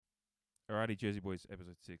Alrighty, Jersey Boys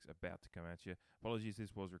episode 6 about to come at you. Apologies,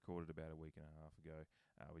 this was recorded about a week and a half ago.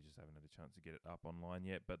 We just haven't had a chance to get it up online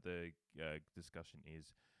yet, but the discussion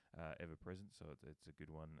is ever present, so it's a good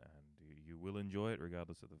one, and you will enjoy it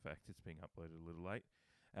regardless of the fact it's being uploaded a little late.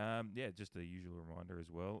 Just a usual reminder as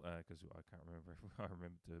well, because I can't remember if I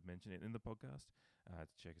remember to mention it in the podcast,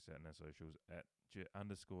 to check us out on our socials at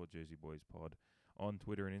 _Jersey Boys Pod on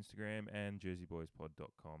Twitter and Instagram, and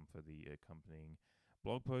jerseyboyspod.com for the accompanying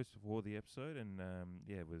blog post for the episode. And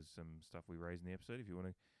with some stuff we raised in the episode. If you want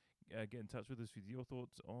to get in touch with us with your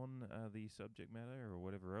thoughts on the subject matter or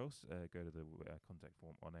whatever else, go to the contact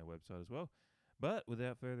form on our website as well. But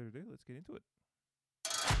without further ado, let's get into it.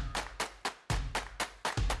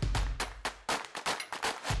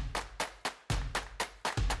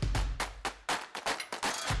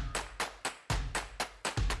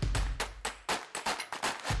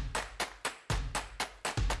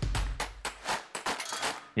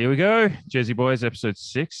 Here we go. Jersey Boys, episode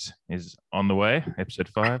 6 is on the way. Episode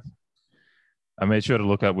 5. I made sure to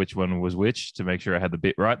look up which one was which to make sure I had the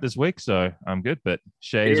bit right this week, so I'm good. But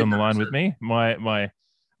Shay is on the line with me, my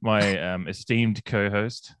esteemed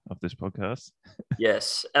co-host of this podcast.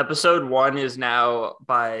 Yes. Episode 1 is now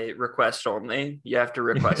by request only. You have to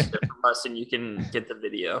request it from us and you can get the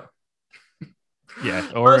video. Yeah.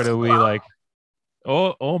 Or it'll be like,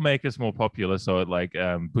 or make us more popular, so it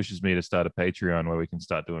pushes me to start a Patreon where we can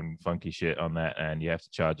start doing funky shit on that, and you have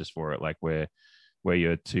to charge us for it, like we're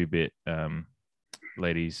your 2-bit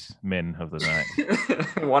ladies, men of the night.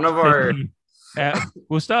 One of our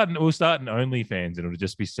we'll start an OnlyFans, and it'll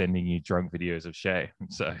just be sending you drunk videos of Shay.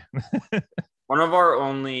 So one of our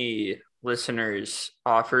only listeners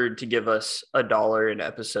offered to give us $1 an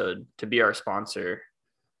episode to be our sponsor,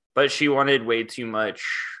 but she wanted way too much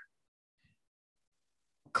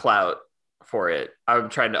clout for it. I'm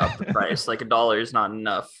trying to up the price. Like $1 is not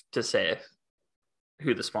enough to say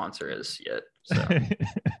who the sponsor is yet. So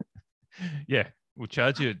yeah, we'll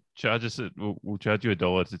charge you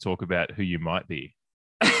 $1 to talk about who you might be.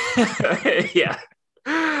 Yeah.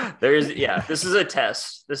 This is a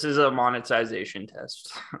test. This is a monetization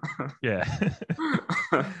test. Yeah.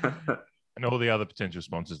 And all the other potential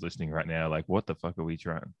sponsors listening right now, like, what the fuck are we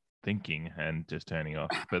thinking and just turning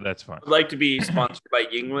off? But that's fine. I'd like to be sponsored by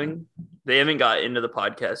Yuengling. They haven't got into the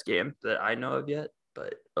podcast game that I know of yet,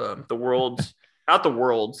 but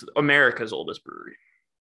America's oldest brewery.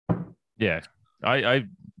 Yeah.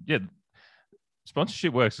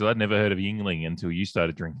 Sponsorship works, because I'd never heard of Yuengling until you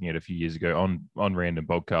started drinking it a few years ago on random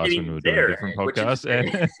podcasts when we were doing different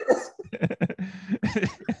podcasts.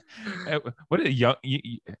 What are young?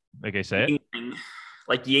 Okay, say it. Yuengling.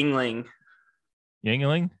 Like Yuengling.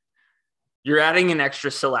 Yuengling? You're adding an extra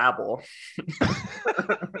syllable.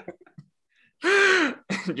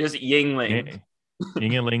 Just Yuengling.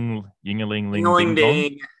 Yuengling, Yuengling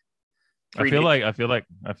ding. I feel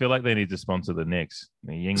like they need to sponsor the Knicks.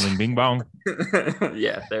 The Yuengling Bing Bong.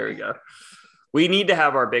 Yeah, there we go. We need to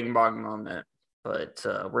have our Bing Bong moment, but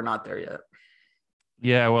we're not there yet.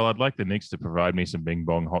 Yeah, well, I'd like the Knicks to provide me some Bing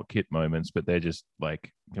Bong hot kit moments, but they're just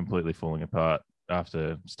like completely falling apart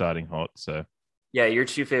after starting hot. So yeah, your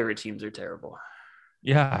 2 favorite teams are terrible.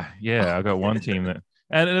 Yeah, I got one team that,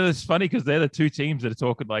 and it's funny because they're the 2 teams that are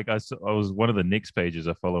talking. Like I was one of the Knicks pages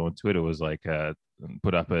I follow on Twitter was like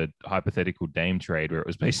put up a hypothetical Dame trade where it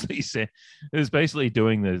was basically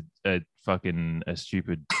doing a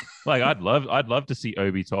stupid, like I'd love to see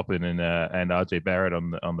Obi Toppin and RJ Barrett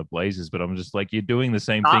on the Blazers, but I'm just like, you're doing the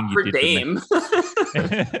same thing you did Dame.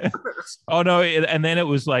 Oh no, and then it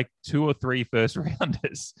was like 2 or 3 first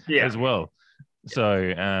rounders as well. So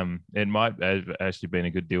it might have actually been a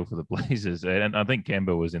good deal for the Blazers, and I think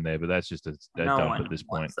Kemba was in there, but that's just a dump at this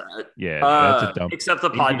point. That. Yeah, that's a dump. Except the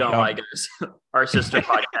pod don't like us, our sister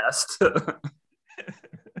podcast.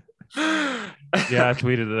 Yeah, I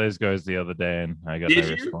tweeted those guys the other day, and I got no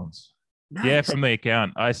response. Nice. Yeah, from the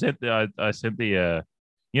account, I sent the the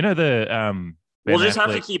we'll just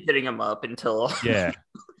have to keep hitting them up until yeah.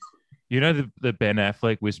 You know the Ben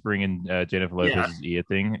Affleck whispering in Jennifer Lopez's ear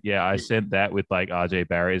thing? Yeah, I sent that with like RJ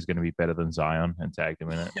Barrett is going to be better than Zion and tagged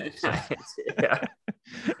him in it. So. Yeah.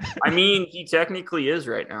 I mean, he technically is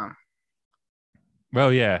right now.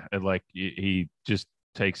 Well, yeah, like he just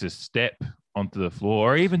takes a step onto the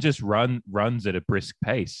floor, or even just runs at a brisk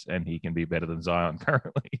pace, and he can be better than Zion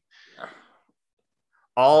currently. Yeah.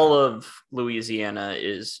 All of Louisiana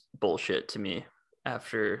is bullshit to me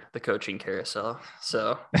after the coaching carousel.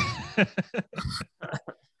 So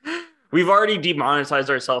we've already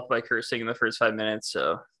demonetized ourselves by cursing in the first 5 minutes.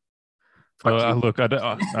 So Fuck you. Look,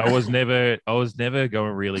 I was never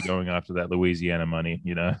going after that Louisiana money,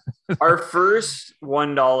 you know. Our first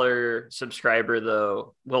 $1 subscriber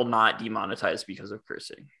though will not demonetize because of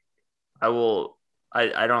cursing. I will.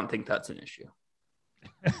 I don't think that's an issue.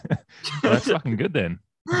 Well, that's fucking good then.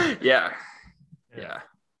 Yeah.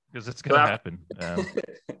 Because it's gonna happen.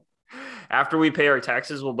 After we pay our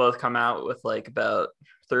taxes, we'll both come out with like about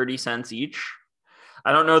 30 cents each.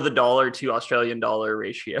 I don't know the dollar to Australian dollar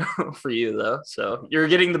ratio for you though, so you're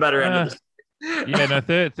getting the better end of this. Yeah, no.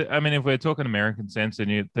 I mean, if we're talking American cents,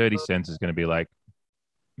 then 30 cents is going to be like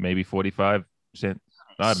maybe 45 cents.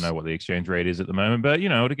 I don't know what the exchange rate is at the moment, but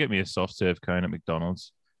to get me a soft serve cone at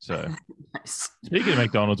McDonald's. So, Nice. Speaking of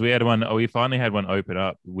McDonald's, we finally had one open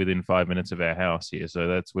up within 5 minutes of our house here.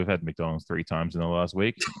 So we've had McDonald's 3 times in the last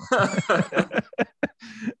week.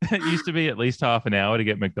 It used to be at least half an hour to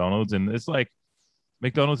get McDonald's, and it's like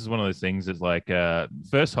McDonald's is one of those things. It's like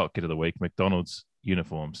first hot kit of the week, McDonald's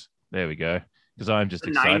uniforms. There we go. Because I'm just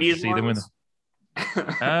excited to see them.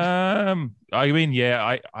 I mean,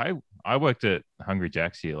 yeah, I worked at Hungry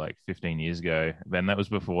Jack's here like 15 years ago. Then that was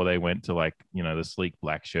before they went to like the sleek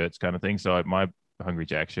black shirts kind of thing. So my Hungry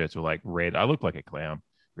Jack shirts were like red. I looked like a clown,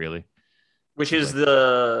 really. Which is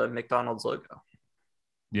the McDonald's logo.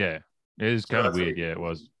 Yeah, it was kind of weird. Yeah, it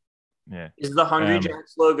was. Yeah. Is the Hungry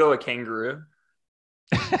Jack's logo a kangaroo?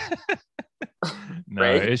 No,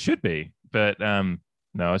 right? It should be, but no,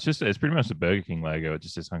 it's pretty much the Burger King logo. It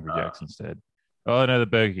just says Hungry Jack's instead. Oh no, the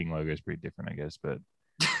Burger King logo is pretty different, I guess. But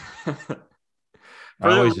for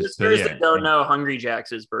the listeners that don't know, Hungry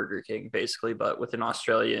Jack's is Burger King, basically, but with an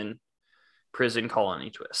Australian prison colony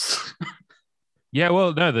twist. Yeah,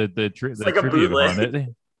 well, no, the trivia behind it.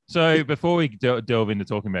 So before we delve into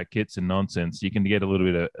talking about kits and nonsense, you can get a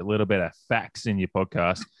little bit of facts in your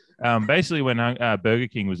podcast. Basically, when Burger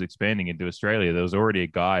King was expanding into Australia, there was already a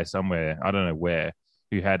guy somewhere, I don't know where,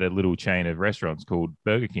 who had a little chain of restaurants called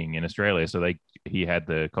Burger King in Australia. So he had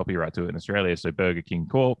the copyright to it in Australia. So Burger King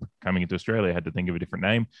Corp coming into Australia had to think of a different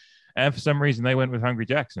name. And for some reason, they went with Hungry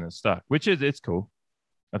Jack's and it stuck, it's cool.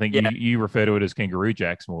 I think you refer to it as Kangaroo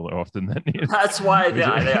Jacks more often than That's why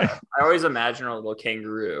I always imagine a little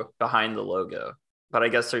kangaroo behind the logo, but I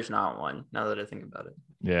guess there's not one now that I think about it.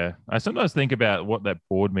 Yeah, I sometimes think about what that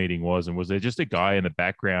board meeting was, and was there just a guy in the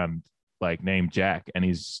background like named Jack, and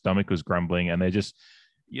his stomach was grumbling, and they're just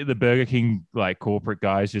the Burger King like corporate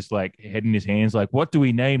guys just like head in his hands, like, what do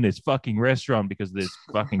we name this fucking restaurant? Because this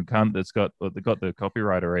fucking cunt that's got the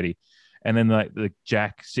copyright already. And then like the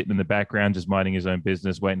Jack sitting in the background, just minding his own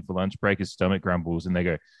business, waiting for lunch break, his stomach grumbles, and they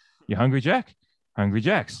go, "You hungry, Jack? Hungry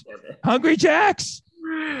Jacks, Hungry Jacks."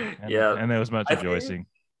 And there was much rejoicing.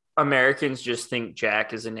 Americans just think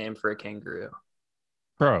Jack is a name for a kangaroo.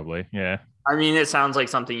 Probably, yeah. I mean, it sounds like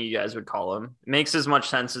something you guys would call him. It makes as much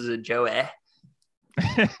sense as a Joey.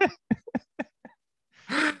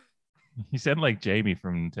 You sound like Jamie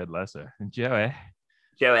from Ted Lasso. Joey.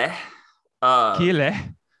 Killer.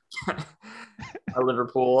 A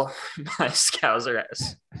Liverpool, my Scouse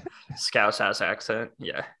ass accent.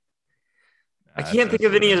 Yeah, I can't think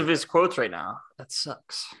of any of his quotes right now. That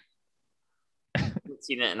sucks. I haven't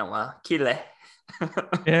seen it in a while. Kile.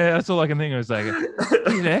 Yeah, that's all I can think of. Is like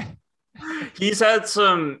Kile. He's had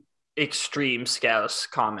some extreme Scouse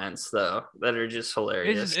comments though that are just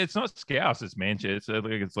hilarious. It's not Scouse, it's Manchester.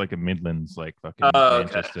 It's like a Midlands, like fucking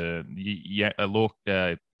Manchester.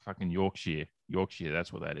 Okay. Fucking Yorkshire,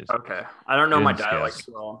 that's what that is. Okay, I don't know my dialects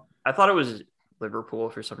well. I thought it was Liverpool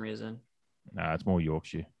for some reason. Nah, it's more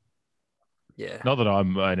Yorkshire. Yeah, not that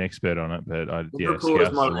I'm an expert on it, but Liverpool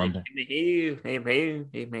is more like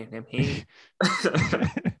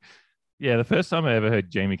yeah, the first time I ever heard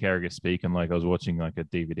Jamie Carragher speak, and like I was watching like a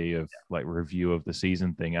DVD of like review of the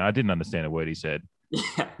season thing, and I didn't understand a word he said.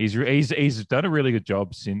 Yeah, he's done a really good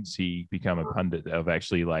job since he became a pundit of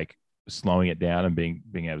actually like slowing it down and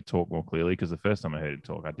being able to talk more clearly, because the first time I heard him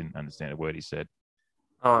talk, I didn't understand a word he said.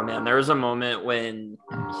 Oh man, there was a moment when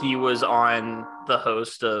he was on the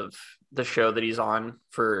host of the show that he's on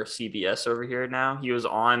for CBS over here now. He was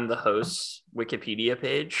on the host's Wikipedia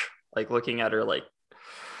page, like looking at her like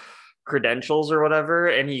credentials or whatever,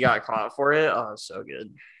 and he got caught for it. Oh, so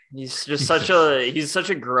good. He's just such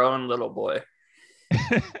a grown little boy.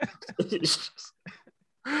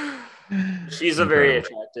 She's a very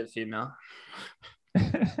attractive female.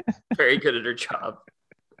 Very good at her job.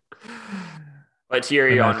 But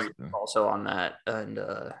Thierry Henry was also on that, and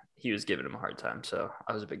he was giving him a hard time, so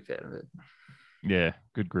I was a big fan of it. Yeah,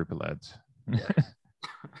 good group of lads. Yeah.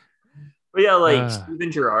 But yeah, like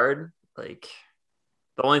Steven Gerrard, like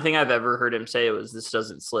the only thing I've ever heard him say was "This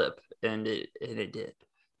doesn't slip," and it did.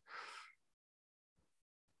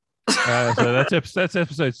 So that's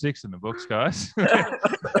episode 6 in the books, guys.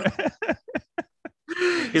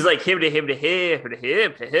 He's like him to him to him to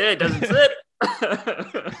him to him. Doesn't sit.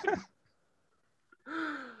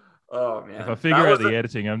 Oh man! If I figure out the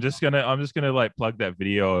editing, I'm just gonna like plug that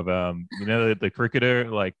video of the cricketer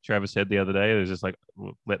like Travis said the other day. It was just like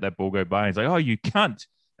let that ball go by. And he's like, oh, you cunt.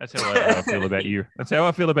 That's how I feel about you. That's how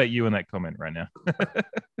I feel about you in that comment right now.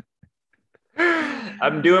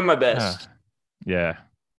 I'm doing my best. Yeah.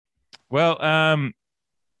 Well,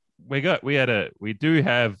 we do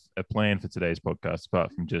have a plan for today's podcast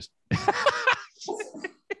apart from just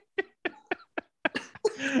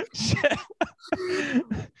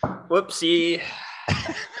Whoopsie.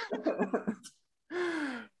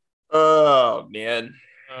 Oh man.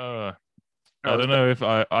 I don't know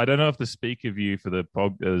if the speak of you for the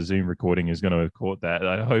Zoom recording is going to have caught that.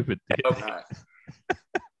 I hope it did.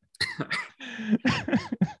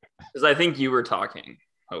 Because I think you were talking.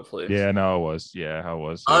 Hopefully. Yeah, no, I was. Yeah, I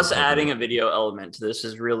was. Us adding a video element to this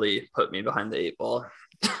has really put me behind the 8 ball.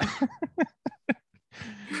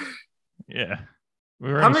 Yeah.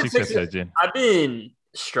 We're only 6 episodes in. I've been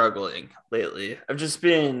struggling lately. I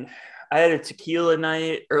had a tequila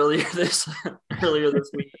night earlier this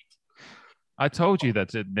week. I told you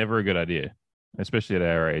that's never a good idea, especially at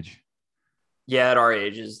our age. Yeah, at our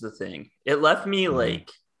age is the thing. It left me like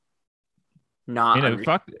not.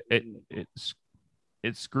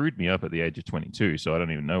 It screwed me up at the age of 22, so I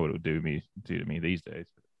don't even know what it would do to me these days.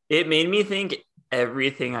 It made me think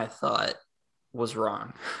everything I thought was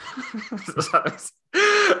wrong.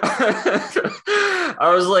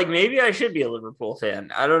 I was like, maybe I should be a Liverpool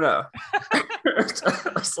fan. I don't know.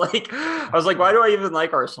 I was like, why do I even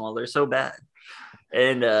like Arsenal? They're so bad.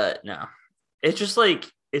 And no, it's just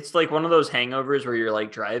like, it's like one of those hangovers where you're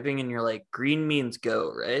like driving and you're like, green means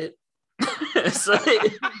go, right? So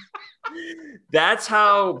that's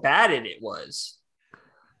how bad it was.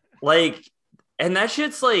 Like, and that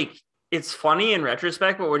shit's like, it's funny in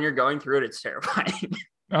retrospect, but when you're going through it, it's terrifying.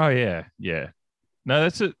 Oh yeah, yeah. No,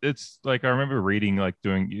 that's it. It's like I remember reading, like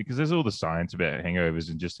doing because there's all the science about hangovers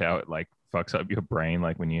and just how it like fucks up your brain,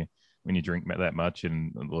 like when you drink that much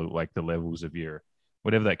and like the levels of your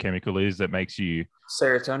whatever that chemical is that makes you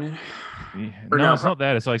serotonin. Yeah, no, it's not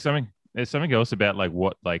that. It's like something. There's something else about like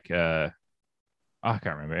what like I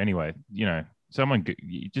can't remember. Anyway, someone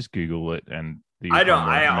you just Google it and I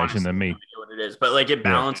information than me. Know what it is, but like it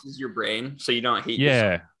balances your brain so you don't hate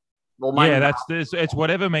yourself. Well, that's this. It's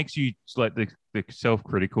whatever makes you like the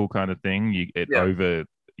self-critical kind of thing.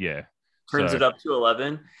 Turns it up to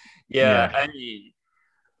 11. Yeah. I mean,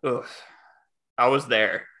 I was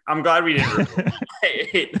there. I'm glad we didn't.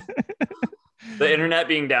 The internet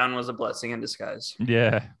being down was a blessing in disguise.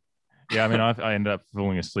 Yeah. Yeah, I mean, I ended up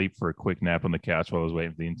falling asleep for a quick nap on the couch while I was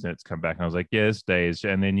waiting for the internet to come back. And I was like, yeah, this day is...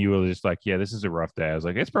 And then you were just like, yeah, this is a rough day. I was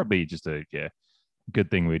like, it's probably just a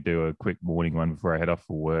good thing we do a quick morning one before I head off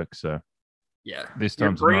for work. So yeah, this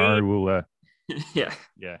time tomorrow we'll... Yeah.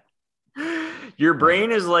 Yeah. Your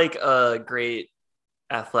brain is like a great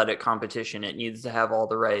athletic competition. It needs to have all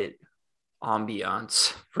the right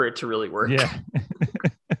ambiance for it to really work. Yeah.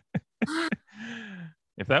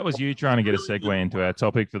 If that was you trying to get a segue into our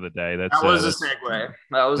topic for the day, that was a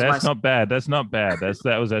segue. That's not bad. That's not bad.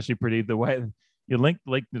 That was actually pretty. The way you linked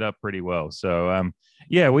it up pretty well. So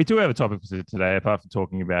yeah, we do have a topic for today. Apart from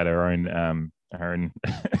talking about our own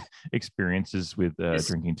experiences with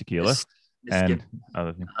drinking tequila and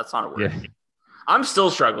other things. That's not a word. Yeah. I'm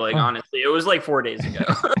still struggling. Honestly, it was like 4 days ago.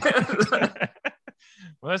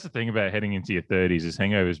 Well, that's the thing about heading into your 30s is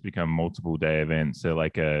hangovers become multiple day events. They're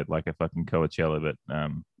like a fucking Coachella,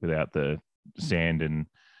 but without the sand and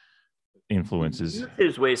influences. Youth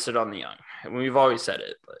is wasted on the young. We've always said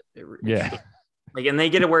it, but yeah. Like, and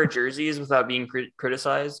they get to wear jerseys without being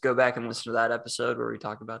criticized. Go back and listen to that episode where we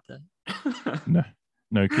talk about that.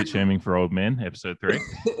 No kit shaming for old men, episode 3.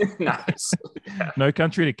 Nice. Yeah. No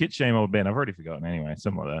country to kit shame old men. I've already forgotten anyway,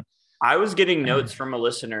 something like that. I was getting notes from a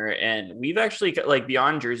listener, and we've actually, like,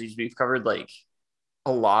 beyond jerseys, we've covered like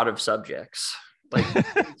a lot of subjects, like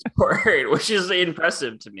sport, which is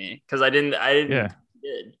impressive to me because I didn't.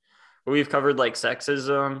 But we've covered like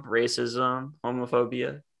sexism, racism,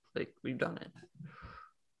 homophobia. Like, we've done it.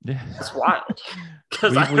 Yeah, it's wild.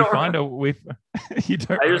 Because I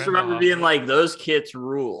just remember being like, those kits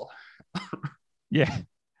rule. Yeah.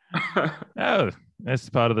 Oh, that's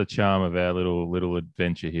part of the charm of our little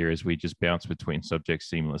adventure here, as we just bounce between subjects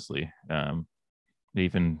seamlessly,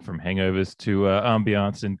 even from hangovers to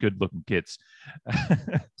ambiance and good-looking kits.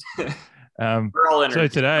 We're all in. So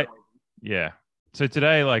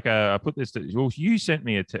today, like I put this. You sent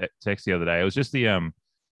me a text the other day. It was just the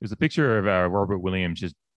picture of Robert Williams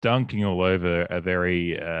just dunking all over a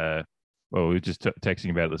very well, we were just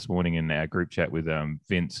texting about it this morning in our group chat with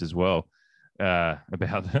Vince as well,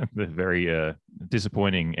 about the very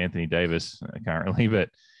disappointing Anthony Davis currently. But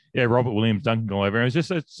yeah, Robert Williams dunking all over. It was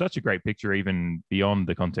just such a great picture, even beyond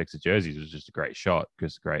the context of jerseys. It was just a great shot.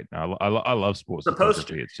 Just great. I love sports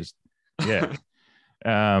photography. It's just, yeah.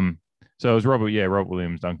 So it was Robert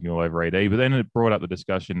Williams dunking all over AD. But then it brought up the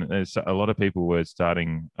discussion. A lot of people were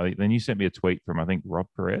starting. Then you sent me a tweet from, I think, Rob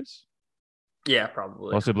Perez. Yeah,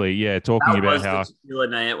 probably. Possibly, yeah, talking about how the tequila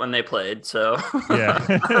night when they played. So yeah,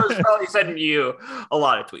 I was probably sending you a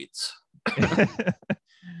lot of tweets.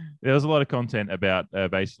 There was a lot of content about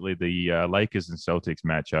basically the Lakers and Celtics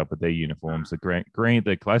matchup with their uniforms,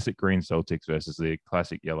 the classic green Celtics versus the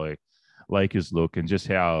classic yellow Lakers look, and just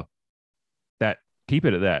how that keep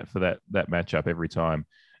it at that for that matchup every time.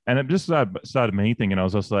 And it just started me thinking. I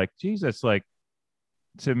was just like, geez, that's like,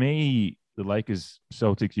 to me, the Lakers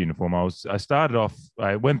Celtics uniform. I started off.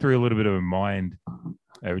 I went through a little bit of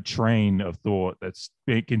a train of thought that's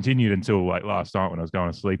continued until like last night when I was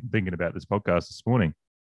going to sleep and thinking about this podcast this morning.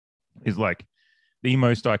 Is like the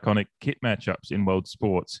most iconic kit matchups in world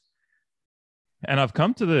sports. And I've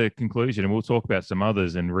come to the conclusion, and we'll talk about some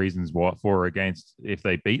others and reasons why for or against if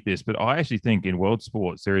they beat this, but I actually think in world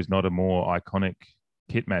sports, there is not a more iconic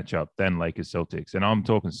kit matchup than Lakers Celtics. And I'm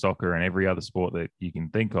talking soccer and every other sport that you can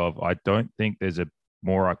think of. I don't think there's a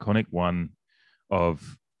more iconic one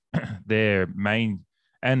of their main,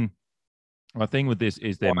 and my thing with this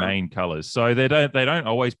is their main colors. So they don't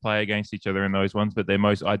always play against each other in those ones, but their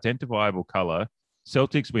most identifiable color,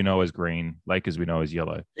 Celtics we know as green, Lakers we know as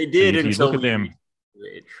yellow. They did so until look at them.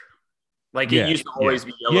 Like it used to always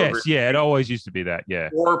be yellow. Yes, it always used to be that. Yeah,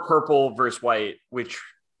 or purple versus white, which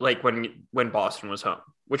like when Boston was home,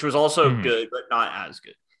 which was also good, but not as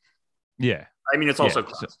good. Yeah, I mean it's also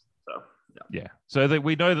classic. So that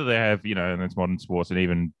we know that they have, and it's modern sports, and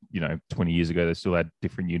even 20 years ago they still had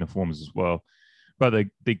different uniforms as well. But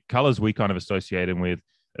the colors we kind of associated with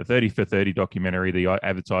a 30 for 30 documentary, the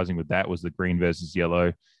advertising with that was the green versus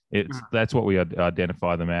yellow. That's what we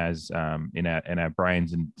identify them as in our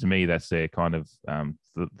brains, and to me that's their kind of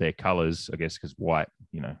their colors, I guess, because white,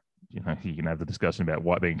 you can have the discussion about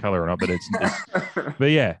white being color or not, but it's but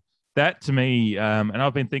yeah. That to me, and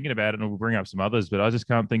I've been thinking about it, and we'll bring up some others, but I just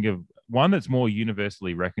can't think of one that's more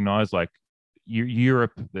universally recognized. Like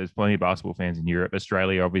Europe, there's plenty of basketball fans in Europe.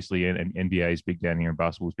 Australia, obviously, and NBA is big down here, and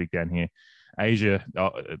basketball is big down here. Asia,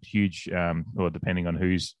 huge, or depending on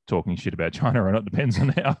who's talking shit about China or not, depends on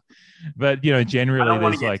how. But generally,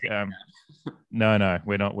 there's like, no,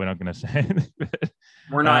 we're not going to say it.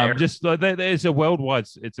 We're not. Just there's a worldwide.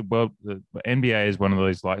 The NBA is one of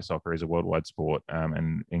those, like soccer is a worldwide sport,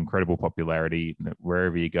 and incredible popularity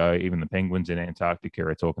wherever you go. Even the Penguins in Antarctica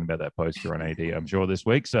are talking about that poster on AD, I'm sure, this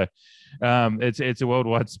week. So it's a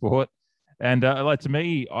worldwide sport. And to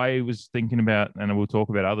me, I was thinking about, and we'll talk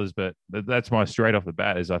about others, but that's my straight off the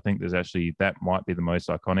bat is I think there's actually, that might be the most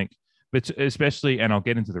iconic. But especially, and I'll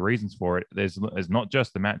get into the reasons for it, there's not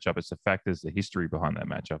just the matchup, it's the fact there's the history behind that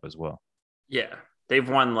matchup as well. Yeah, they've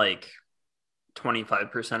won like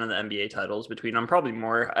 25% of the NBA titles between them, probably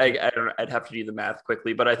more. I'd have to do the math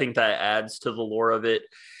quickly, but I think that adds to the lore of it.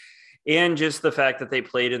 And just the fact that they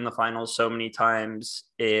played in the finals so many times.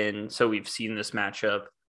 And so we've seen this matchup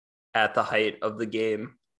at the height of the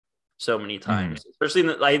game so many times, especially in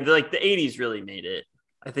the 80s really made it.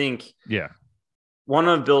 I think, one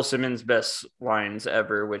of Bill Simmons' best lines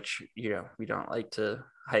ever, which, we don't like to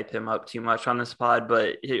hype him up too much on this pod,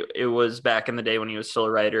 but it was back in the day when he was still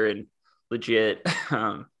a writer and legit.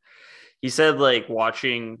 He said, like,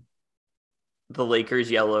 watching the Lakers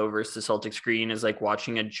yellow versus the Celtics green is like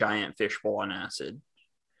watching a giant fishbowl on acid.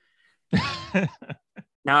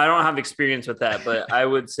 Now, I don't have experience with that, but I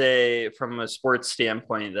would say from a sports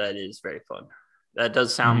standpoint, that is very fun. That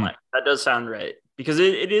does sound right, because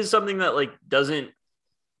it is something that like doesn't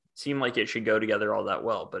seem like it should go together all that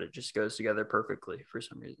well, but it just goes together perfectly for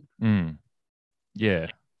some reason. Yeah.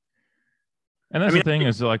 And that's the thing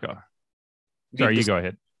is like, sorry, you go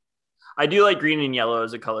ahead. I do like green and yellow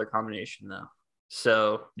as a color combination though.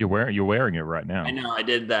 So you're wearing it right now. I know I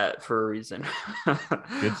did that for a reason.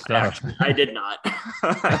 Good stuff. I did not.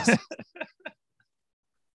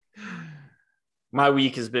 My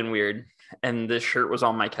week has been weird, and this shirt was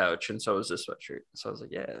on my couch, and so was this sweatshirt. So I was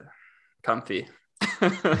like, yeah, comfy.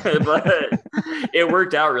 But it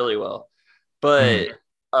worked out really well. But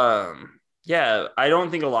yeah, I don't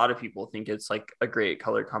think a lot of people think it's like a great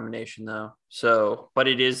color combination though. So, but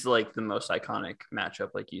it is like the most iconic matchup,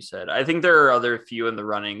 like you said. I think there are other few in the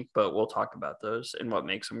running, but we'll talk about those and what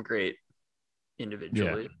makes them great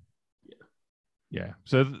individually. Yeah.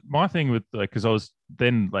 So my thing with because I was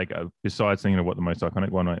then like besides thinking of what the most iconic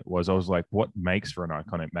one was, I was like, what makes for an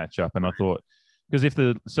iconic matchup? And I thought because if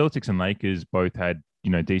the Celtics and Lakers both had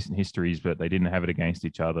decent histories, but they didn't have it against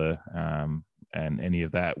each other, and any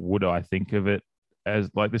of that, would I think of it as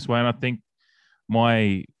like this way? And I think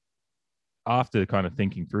my after kind of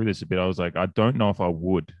thinking through this a bit, I was like, I don't know if I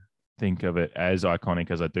would think of it as iconic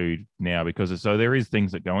as I do now because so there is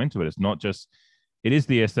things that go into it. It's not just it is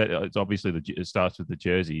the aesthetic. It's obviously it starts with the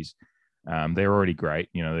jerseys. They're already great.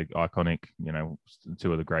 The iconic.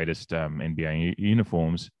 Two of the greatest NBA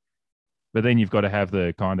uniforms. But then you've got to have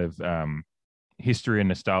the kind of history and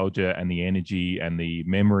nostalgia and the energy and the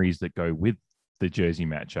memories that go with the jersey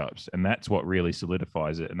matchups, and that's what really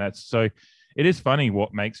solidifies it. And that's so. It is funny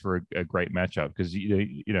what makes for a great matchup because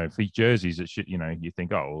for jerseys it should you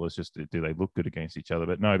think, oh well, it's just do they look good against each other,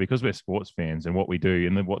 but no, because we're sports fans and what we do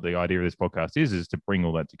and what the idea of this podcast is to bring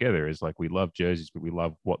all that together is like we love jerseys but we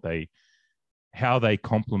love how they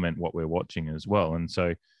complement what we're watching as well. And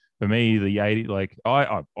so for me the 80s, like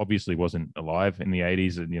I obviously wasn't alive in the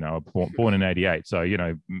 80s and I was born in 88, so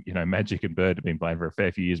Magic and Bird had been playing for a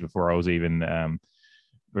fair few years before I was even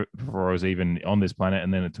on this planet.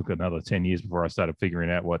 And then it took another 10 years before I started figuring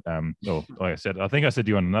out what, like I said, I think I said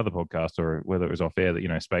to you on another podcast or whether it was off air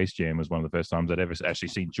that, Space Jam was one of the first times I'd ever actually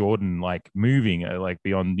seen Jordan like moving like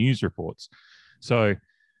beyond news reports. So,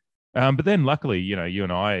 but then luckily, you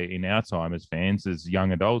and I in our time as fans, as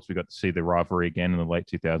young adults, we got to see the rivalry again in the late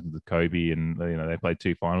 2000s with Kobe and, they played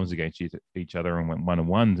 2 finals against each other and went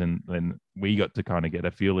 1-1. And then we got to kind of get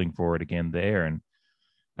a feeling for it again there. And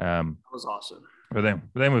that was awesome. But then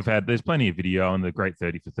there's plenty of video, and the great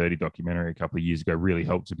 30 for 30 documentary a couple of years ago really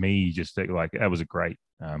helped me just think like that was a great,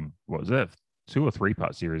 what was that? 2 or 3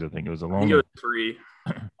 part series. I think it was a long. I think it was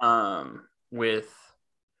 3, with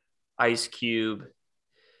Ice Cube.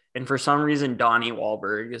 And for some reason, Donnie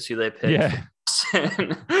Wahlberg is who they picked. Yeah.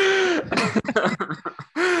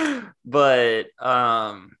 But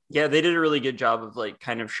they did a really good job of like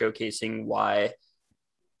kind of showcasing why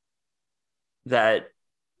that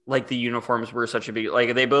like the uniforms were such a big,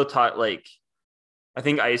 like they both taught, like I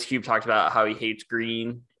think Ice Cube talked about how he hates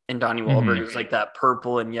green and Donnie Wahlberg is like that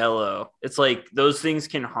purple and yellow. It's like those things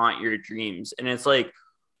can haunt your dreams. And it's like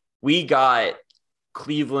we got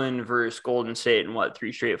Cleveland versus Golden State in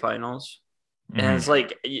 3 straight finals. And it's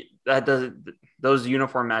like those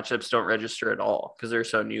uniform matchups don't register at all because they're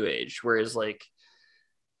so new age. Whereas like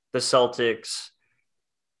the Celtics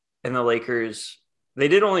and the Lakers, they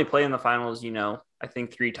did only play in the finals, I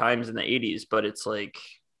think 3 times in the 80s, but it's like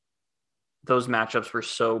those matchups were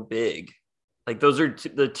so big. Like those are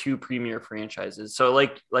the 2 premier franchises. So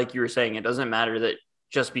like you were saying, it doesn't matter that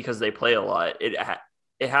just because they play a lot, it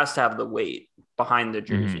has to have the weight behind the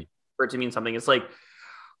jersey for it to mean something. It's like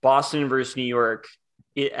Boston versus New York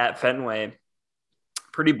at Fenway,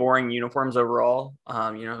 pretty boring uniforms overall.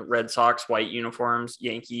 Red Sox, white uniforms,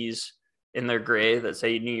 Yankees in their gray that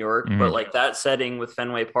say New York, but like that setting with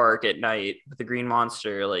Fenway Park at night with the Green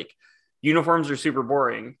Monster, like uniforms are super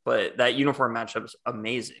boring, but that uniform matchup's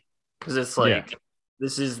amazing because it's like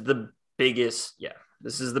this is the biggest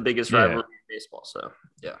rivalry in baseball. So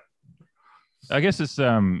I guess it's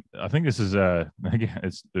I think this is again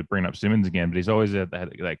it's bringing up Simmons again, but he's always had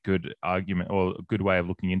that good argument or a good way of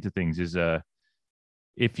looking into things is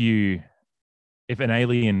if an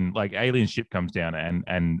alien ship comes down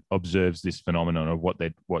and observes this phenomenon of what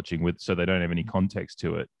they're watching with, so they don't have any context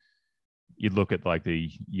to it, you'd look at like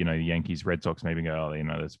the Yankees, Red Sox, maybe go,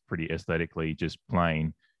 oh, that's pretty aesthetically just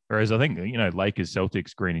plain. Whereas I think Lakers,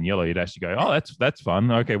 Celtics, green and yellow, you'd actually go, oh, that's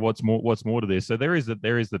fun. Okay, what's more to this? So there is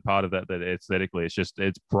the part of that aesthetically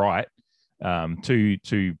it's bright,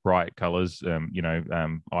 two bright colors,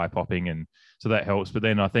 eye popping, and so that helps. But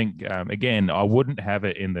then I think again, I wouldn't have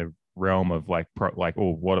it in the realm of what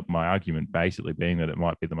my argument basically being that it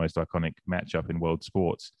might be the most iconic matchup in world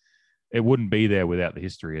sports. It wouldn't be there without the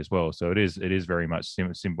history as well. So it is very much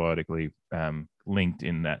symbiotically linked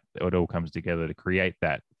in that it all comes together to create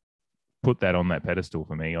that, put that on that pedestal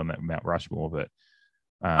for me on that Mount Rushmore. But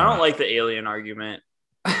I don't like the alien argument.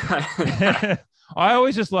 I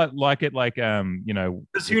always just like it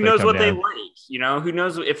because who knows what they like, who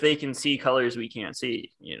knows if they can see colors we can't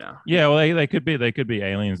see, Yeah, well, they could be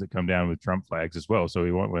aliens that come down with Trump flags as well. So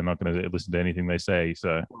we're not going to listen to anything they say.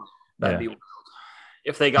 So that'd be wild.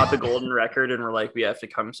 If they got the golden record and were like, we have to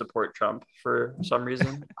come support Trump for some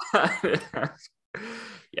reason.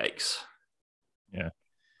 Yikes. Yeah.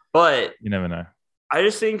 But you never know. I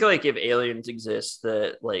just think like if aliens exist,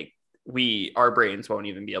 that like our brains won't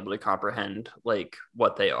even be able to comprehend like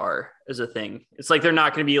what they are as a thing. It's like they're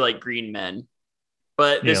not going to be like green men,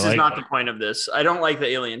 But Yeah, this is not the point of this. I don't like the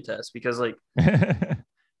alien test because like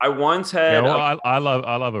I once had I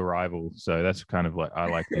love Arrival, so that's kind of like I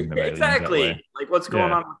like thinking of aliens that way. exactly like what's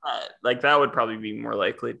going on with that? Like that would probably be more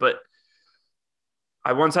likely. But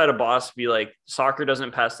I once had a boss be like, soccer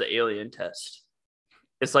doesn't pass the alien test.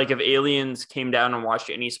 It's like if aliens came down and watched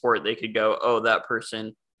any sport, they could go, oh, that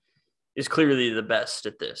person is clearly the best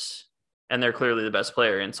at this. And they're clearly the best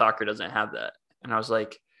player. And soccer doesn't have that. And I was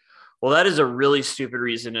like, well, that is a really stupid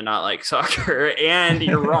reason to not like soccer. And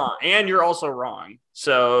you're wrong. And you're also wrong.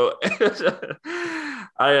 So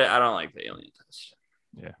I don't like the alien test.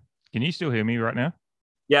 Yeah. Can you still hear me right now?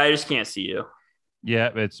 Yeah, I just can't see you. Yeah,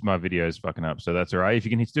 it's my video is fucking up, so that's all right. If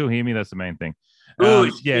you can still hear me, that's the main thing. Ooh,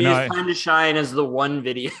 it's time to shine as the one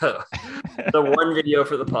video, the one video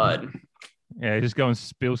for the pod. Yeah, just go and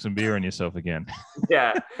spill some beer on yourself again.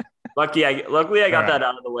 Yeah, luckily I got that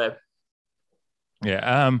out of the way.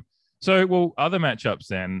 Yeah. So, well, other matchups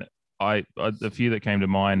then. The few that came to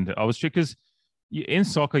mind, I was because in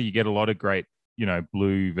soccer you get a lot of great,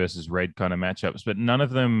 blue versus red kind of matchups, but none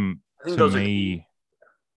of them to me.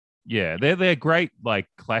 Yeah, they're great, like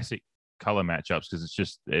classic color matchups because it's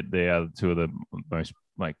just they are two of the most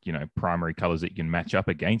primary colors that you can match up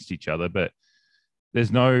against each other. But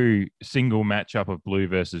there's no single matchup of blue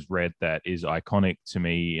versus red that is iconic to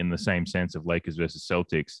me in the same sense of Lakers versus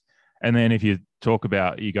Celtics. And then if you talk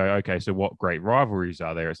about, you go, okay, so what great rivalries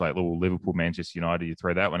are there? It's like little Liverpool, Manchester United. You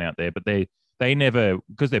throw that one out there, but they never,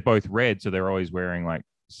 because they're both red, so they're always wearing like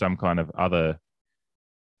some kind of other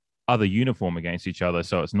uniform against each other,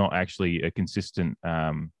 so it's not actually a consistent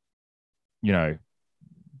red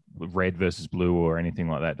versus blue or anything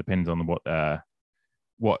like that. Depends on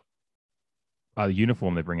what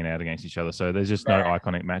uniform they're bringing out against each other, so there's just no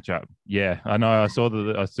iconic matchup. Yeah, I know. I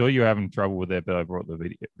saw you having trouble with that, but I brought the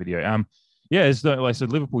video. It's like, so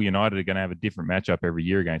Liverpool United are going to have a different matchup every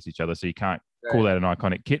year against each other, so you can't call that an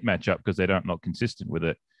iconic kit matchup because they're not consistent with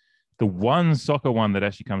it. The one soccer one that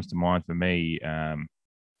actually comes to mind for me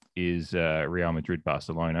is Real Madrid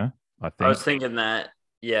Barcelona. I was thinking that.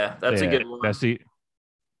 Yeah, that's a good one. That's it.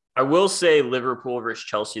 I will say Liverpool versus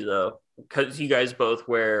Chelsea though, because you guys both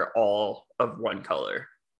wear all of one color,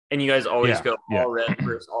 and you guys always go all red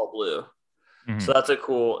versus all blue. Mm-hmm. So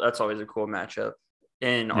that's always a cool matchup.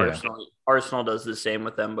 And Arsenal does the same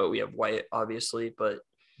with them, but we have white, obviously. But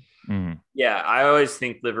I always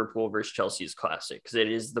think Liverpool versus Chelsea is classic because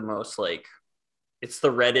it is the most like. It's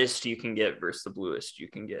the reddest you can get versus the bluest you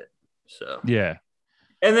can get. So yeah,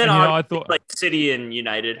 and then I thought like City and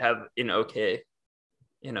United have an okay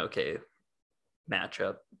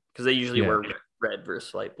matchup because they usually wear red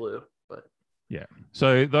versus light blue. But yeah,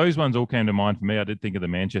 so those ones all came to mind for me. I did think of the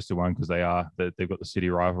Manchester one because they've got the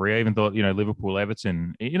City rivalry. I even thought Liverpool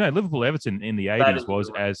Everton. Liverpool Everton in the 80s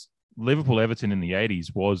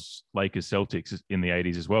was Lakers Celtics in the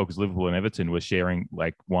 80s as well because Liverpool and Everton were sharing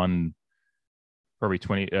like one. Probably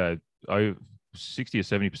 60 or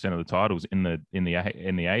 70% of the titles in the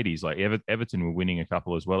 80s. Like Everton were winning a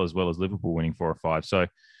couple as well as Liverpool winning 4 or 5. So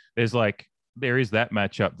there is that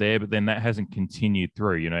matchup there, but then that hasn't continued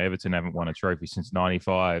through. Everton haven't won a trophy since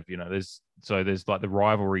 '95. There's like the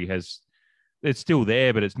rivalry it's still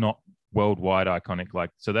there, but it's not worldwide iconic.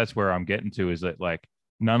 Like so, that's where I'm getting to is that like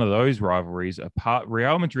none of those rivalries apart.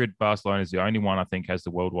 Real Madrid Barcelona is the only one I think has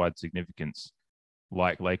the worldwide significance,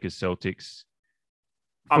 like Lakers Celtics.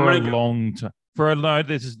 For a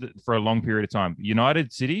long period of time.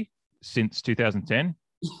 United City since 2010,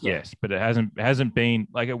 yes, but it hasn't been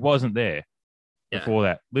like it wasn't there before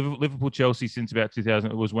that. Liverpool Chelsea since about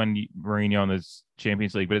 2000. It was when Mourinho on the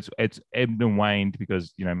Champions League, but it's ebbed and waned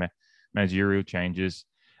because managerial changes.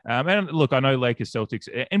 And look, I know Lakers Celtics.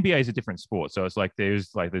 NBA is a different sport, so it's like there's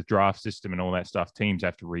the draft system and all that stuff. Teams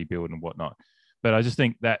have to rebuild and whatnot. But I just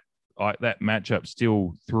think that matchup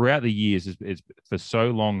still throughout the years is for so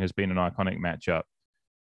long has been an iconic matchup.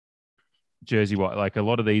 Jersey white, like a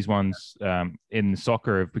lot of these ones in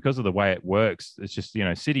soccer, because of the way it works, it's just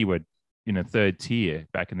City were third tier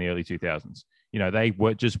back in the early 2000s. They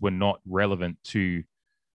were not relevant to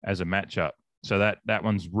as a matchup. So that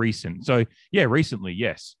one's recent. So yeah, recently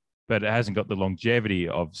yes, but it hasn't got the longevity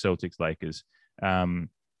of Celtics Lakers.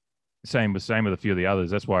 Same with a few of the others.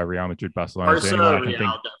 That's why Real Madrid Barcelona. Real definitely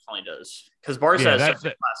does because Barca has such a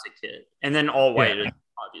classic kit, and then all white is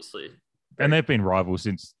obviously. And they've been rivals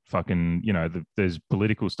since fucking there's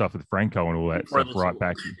political stuff with Franco and all that stuff right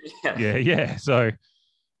back. Yeah. So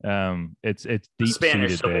it's deep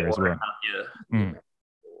seated there as well.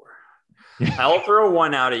 I'll throw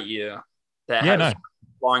one out at you that has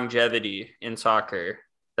longevity in soccer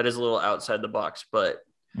that is a little outside the box, but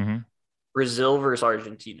Brazil versus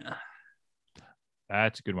Argentina.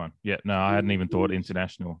 That's a good one. Yeah, no, I hadn't even thought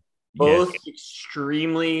international. Both Yes.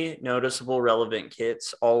 extremely noticeable, relevant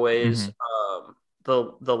kits. Always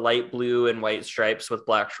the light blue and white stripes with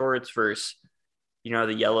black shorts versus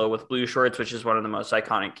the yellow with blue shorts, which is one of the most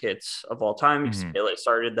iconic kits of all time because Pele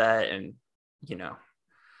started that, and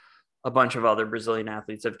a bunch of other Brazilian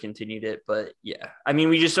athletes have continued it. But yeah, I mean,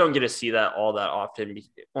 we just don't get to see that all that often.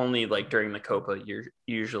 Only like during the Copa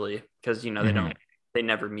usually, because they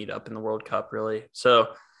never meet up in the World Cup really.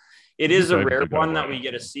 So it is a rare one that we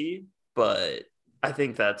get to see, but I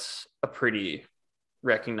think that's a pretty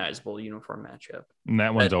recognizable uniform matchup. And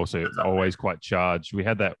that one's also always quite charged. We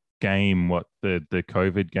had that game, the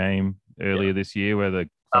COVID game earlier this year, where the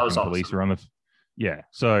fucking police were on the. Yeah.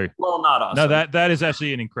 So not awesome. No, that is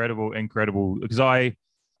actually an incredible because I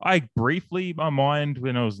briefly, my mind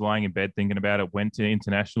when I was lying in bed thinking about it went to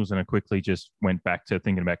internationals, and I quickly just went back to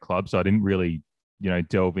thinking about clubs. So I didn't really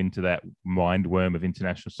delve into that mind worm of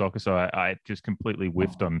international soccer. So I just completely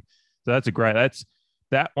whiffed on. So that's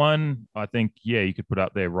that one. I think you could put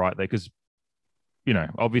up there right there because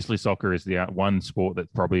obviously soccer is the one sport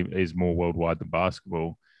that probably is more worldwide than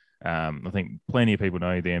basketball. I think plenty of people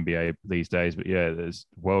know the NBA these days, but there's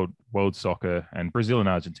world soccer, and Brazil and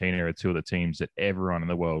Argentina are two of the teams that everyone in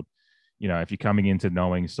the world, if you're coming into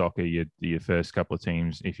knowing soccer, your first couple of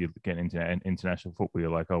teams, if you get into international football,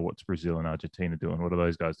 you're like, oh, what's Brazil and Argentina doing? What are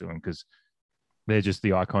those guys doing? Because they're just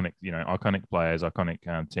the iconic players,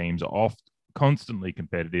 iconic teams, oft constantly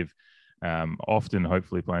competitive, often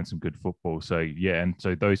hopefully playing some good football. So and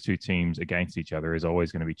so those two teams against each other is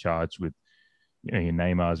always going to be charged with your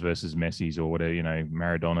Neymar's versus Messi's or whatever,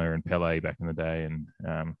 Maradona and Pele back in the day. And,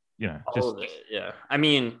 all of it. Yeah. I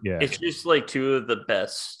mean, it's just like two of the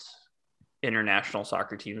best international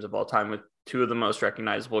soccer teams of all time with two of the most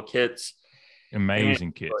recognizable kits.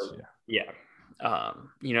 Amazing kits. Yeah.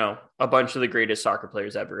 A bunch of the greatest soccer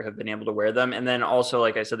players ever have been able to wear them. And then also,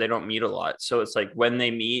 like I said, they don't meet a lot. So it's like when they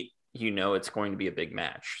meet, it's going to be a big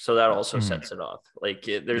match. So that also sets it off. Like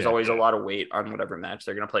there's always a lot of weight on whatever match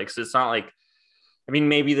they're going to play. Cause it's not like, I mean,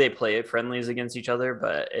 maybe they play it friendlies against each other,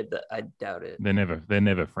 but I doubt it. They're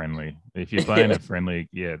never friendly. If you're playing a friendly,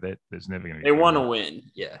 there's never going to be. They want to win.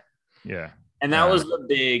 Yeah. Yeah. And that was the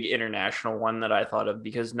big international one that I thought of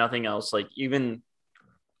because nothing else, like even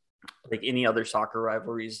like any other soccer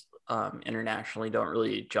rivalries internationally don't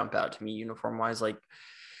really jump out to me uniform wise. Like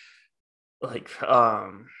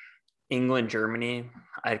England, Germany,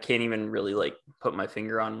 I can't even really like put my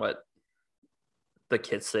finger on what the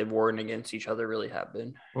kits they've worn against each other really have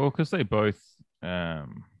been. Well, because they both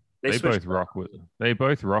rock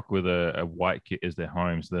with a white kit as their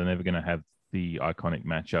home, so they're never going to have the iconic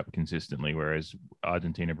matchup consistently. Whereas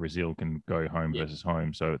Argentina, Brazil can go home versus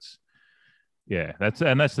home, so it's that's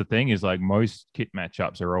the thing is like most kit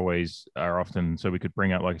matchups are often. So we could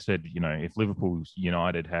bring up, like I said, if Liverpool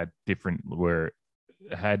United had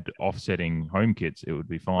offsetting home kits, it would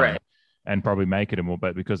be fine. Right. And probably make it a more,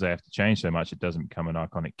 but because they have to change so much, it doesn't become an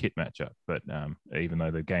iconic kit matchup. But even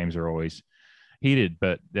though the games are always heated,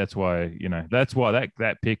 but that's why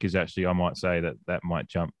that pick is actually, I might say that might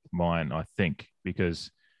jump mine. I think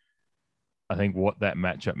because I think what that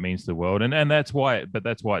matchup means to the world, and that's why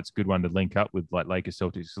it's a good one to link up with like Lakers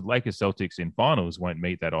Celtics. So Lakers Celtics in finals won't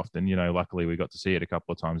meet that often. Luckily we got to see it a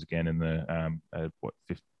couple of times again in the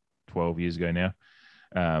 12 years ago now,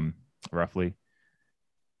 roughly.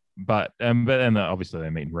 But then obviously they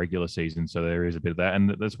meet in regular season, so there is a bit of that,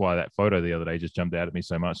 and that's why that photo the other day just jumped out at me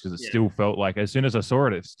so much because it still felt like, as soon as I saw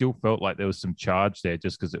it, it still felt like there was some charge there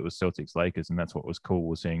just because it was Celtics Lakers, and that's what was cool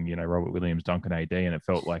was seeing Robert Williams, Duncan AD, and it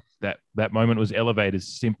felt like that moment was elevated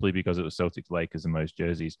simply because it was Celtics Lakers in those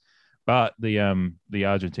jerseys. But the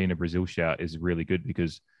Argentina Brazil shout is really good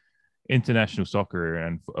because international soccer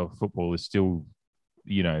and football is still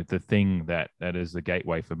the thing that is the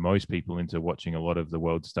gateway for most people into watching a lot of the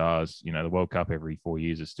world stars. The World Cup every 4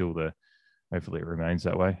 years is still hopefully it remains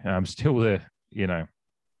that way. Still the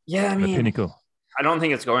pinnacle. I don't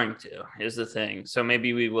think it's going to, is the thing. So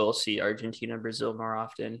maybe we will see Argentina, Brazil more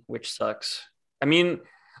often, which sucks. I mean,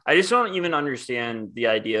 I just don't even understand the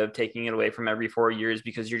idea of taking it away from every 4 years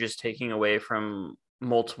because you're just taking away from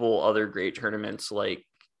multiple other great tournaments like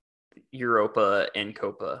Europa and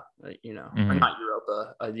Copa, or not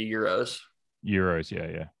Europa, the Euros.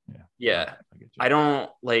 Yeah. I don't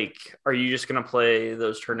like. Are you just gonna play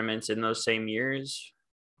those tournaments in those same years?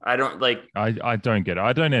 I don't like. I don't get it.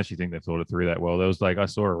 I don't actually think they've thought it through that well. There was like I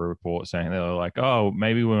saw a report saying they were like, oh,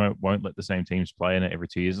 maybe we won't let the same teams play in it every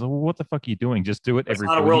 2 years. Well, what the fuck are you doing? Just do it every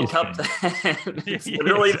 4 years. It's not a World Cup. It's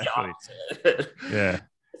literally the opposite. Yeah.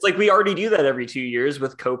 It's like we already do that every 2 years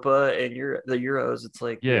with Copa and the Euros. It's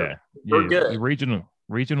like we're good.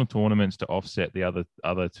 Regional tournaments to offset the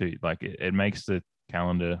other two. Like it makes the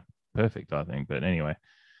calendar perfect, I think. But anyway,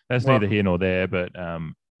 that's neither here nor there. But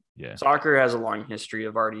yeah, soccer has a long history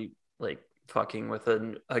of already like fucking with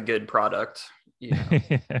a good product. You know?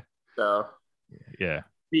 So yeah.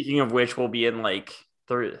 Speaking of which, we'll be in like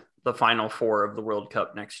the final four of the World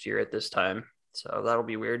Cup next year at this time. So that'll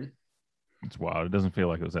be weird. It's wild. It doesn't feel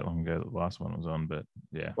like it was that long ago that the last one was on, but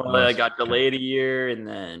yeah. Well, I got delayed a year, and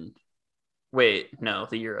then the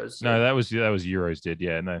Euros. No, that was Euros did.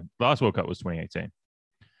 Yeah, no, last World Cup was 2018.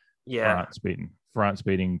 Yeah, France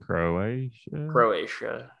beating Croatia.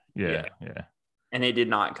 Yeah. And it did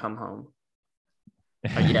not come home.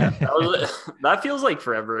 Yeah, that feels like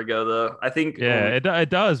forever ago, though. I think. Yeah, it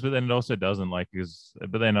does, but then it also doesn't.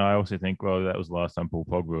 But then I also think, well, that was the last time Paul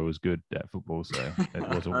Pogba was good at football, so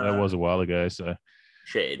that was a while ago. So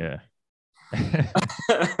shade. Yeah.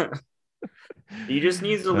 He just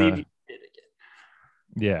needs to leave.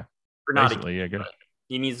 Yeah. Or not basically, again, yeah.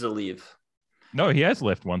 He needs to leave. No, he has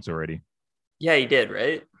left once already. Yeah, he did,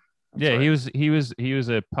 right? He was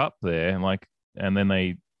a pup there, and then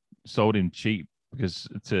they sold him cheap. Because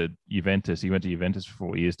to Juventus, he went to Juventus for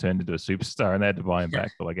 4 years, turned into a superstar, and they had to buy him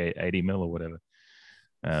back for like 80 mil or whatever.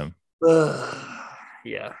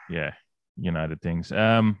 Yeah, United things.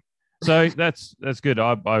 So that's good.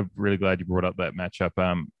 I'm really glad you brought up that matchup.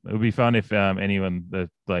 It would be fun if anyone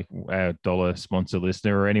like our dollar sponsor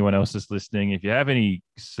listener or anyone else is listening, if you have any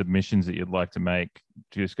submissions that you'd like to make,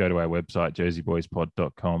 just go to our website,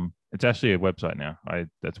 jerseyboyspod.com. It's actually a website now.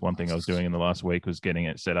 That's one thing I was doing in the last week was getting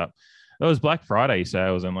it set up. It was Black Friday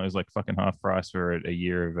sales, and it was like fucking half price for a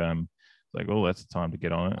year of like, oh, that's the time to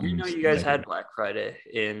get on it. I didn't know you guys had Black Friday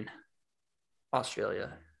in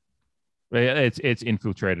Australia. It's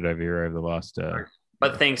infiltrated over here over the last.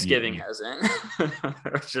 But Thanksgiving hasn't.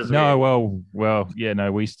 It's just no, weird. well, yeah,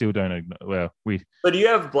 no, we still don't. Well, we. But do you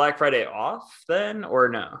have Black Friday off then, or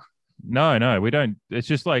no? No, we don't. It's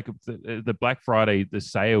just like the Black Friday, the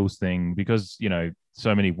sales thing, because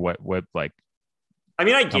so many web like. I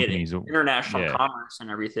mean, I get it. International commerce and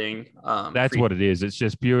everything. That's what it is. It's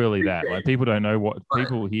just purely that. Like people don't know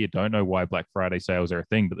people here don't know why Black Friday sales are a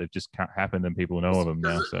thing, but they've just happened and people know of them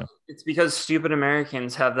now. So it's because stupid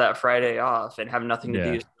Americans have that Friday off and have nothing to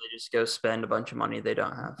do, so they just go spend a bunch of money they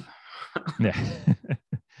don't have. Yeah.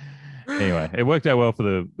 Anyway, it worked out well for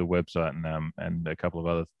the website and a couple of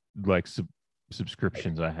other like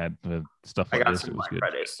subscriptions I had for stuff like this. I got some Black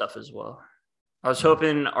Friday stuff as well. I was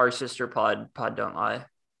hoping our sister Pod Don't Lie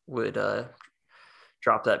would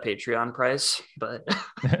drop that Patreon price, but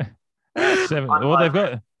well, they've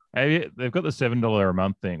got the $7 a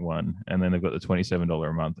month one, and then they've got the $27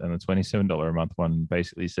 a month, and the $27 a month one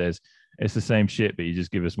basically says it's the same shit, but you just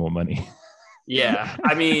give us more money. Yeah,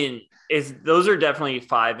 I mean, those are definitely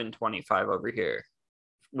 $5 and $25 over here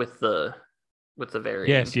with the variant.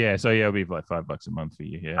 Yes, yeah. So yeah, it'll be like $5 a month for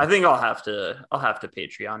you. Yeah, I think I'll have to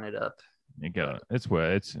Patreon it up. You got it. It's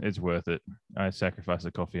worth it. I sacrifice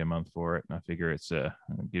a coffee a month for it, and I figure it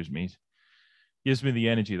gives me the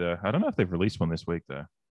energy though. I don't know if they've released one this week though.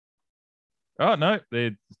 Oh no,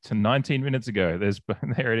 they're 19 minutes ago.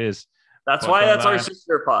 There it is. That's why that's our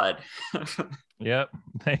sister pod. Yep,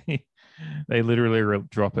 they literally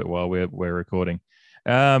drop it while we're recording.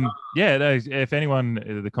 If anyone,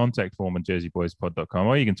 the contact form on jerseyboyspod.com,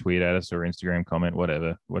 or you can tweet at us or Instagram comment,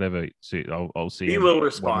 whatever I'll see. We will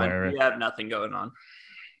respond. We have nothing going on.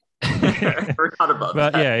 We're not above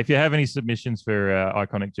but that. Yeah, if you have any submissions for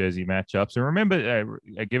iconic jersey matchups, and remember,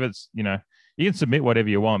 give it, you can submit whatever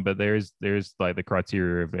you want, but there's like the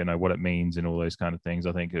criteria of what it means and all those kind of things.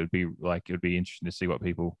 I think it would be interesting to see what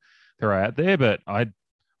people throw out there, but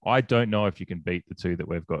I don't know if you can beat the two that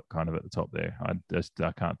we've got kind of at the top there. I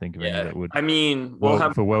can't think of any that would. I mean, we'll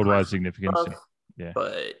have for worldwide significance. Yeah.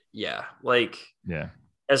 But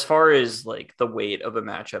as far as like the weight of a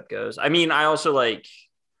matchup goes, I mean, I also like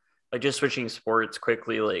just switching sports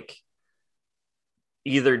quickly, like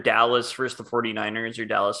either Dallas versus the 49ers or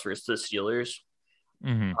Dallas versus the Steelers.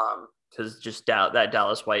 Mm-hmm. Because just that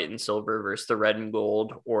Dallas white and silver versus the red and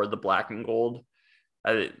gold or the black and gold.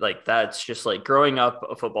 That's just like growing up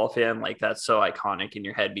a football fan, like that's so iconic in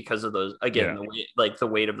your head because of those, again, the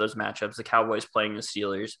weight of those matchups, the Cowboys playing the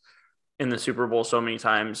Steelers in the Super Bowl so many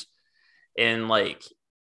times, and like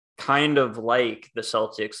kind of like the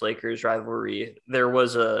Celtics Lakers rivalry, there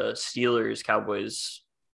was a Steelers Cowboys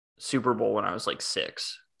Super Bowl when I was like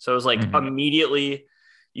 6. So it was like immediately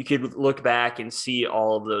you could look back and see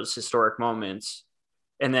all of those historic moments.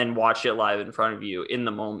 and then watch it live in front of you in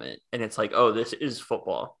the moment. And it's like, oh, this is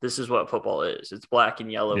football. This is what football is. It's black and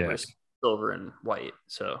yellow versus silver and white.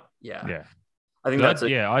 So yeah. I think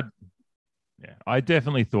I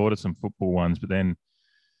definitely thought of some football ones, but then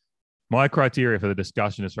my criteria for the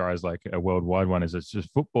discussion as far as like a worldwide one is it's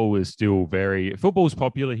just football is still football's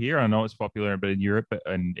popular here. I know it's popular but in Europe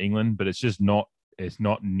and England, but it's not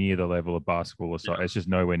near the level of basketball or so. It's just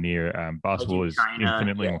nowhere near. Basketball like is China,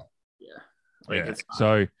 infinitely It's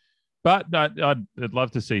so. But I'd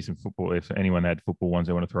love to see some football. If anyone had football ones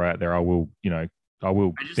they want to throw out there, I will I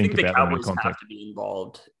think the about Cowboys them in have to be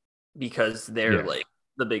involved because they're like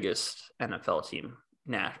the biggest NFL team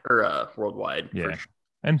worldwide. Yeah.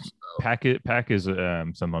 And Packers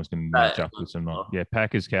sometimes can match up with some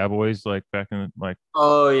Packers Cowboys like back in like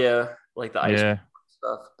like the ice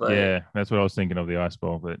stuff. But that's what I was thinking of, the ice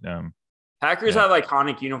ball. But Packers have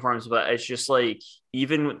iconic uniforms, but it's just like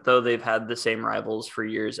even though they've had the same rivals for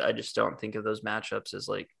years, I just don't think of those matchups as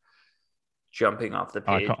like jumping off the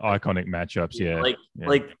page. Iconic matchups,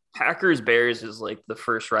 like Packers Bears is like the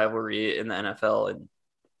first rivalry in the NFL, and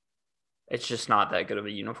it's just not that good of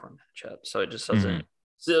a uniform matchup. So it just doesn't.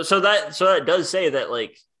 So that does say that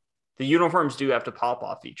like the uniforms do have to pop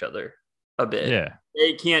off each other a bit. Yeah,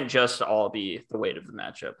 it can't just all be the weight of the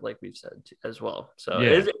matchup, like we've said as well. So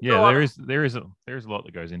there is a lot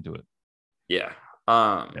that goes into it. Yeah.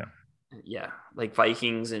 Like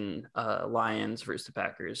Vikings and Lions versus the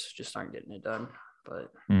Packers just aren't getting it done.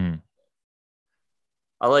 But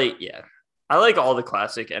I like all the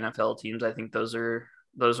classic NFL teams. I think those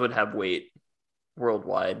would have weight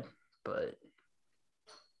worldwide, but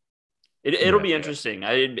it'll be interesting.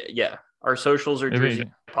 Our socials are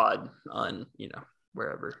Jersey Pod on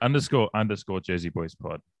wherever _ Jersey Boys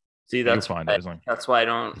Pod. See, that's why I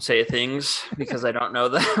don't say things because I don't know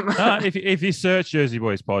them. If you search Jersey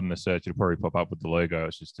Boys Pod in the search, it'll probably pop up with the logo.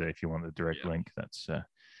 It's just if you want the direct link. That's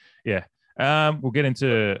we'll get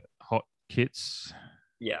into hot kits.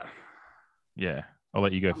 Yeah. I'll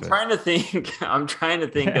let you go first. I'm trying to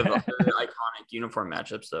think of other iconic uniform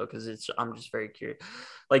matchups though, because I'm just very curious.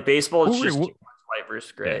 Like baseball, it's just white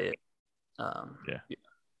versus gray.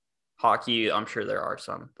 Hockey, I'm sure there are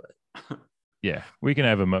some, but we can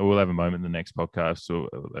we'll have a moment in the next podcast so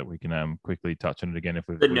that we can quickly touch on it again if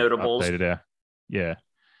we've notables. Updated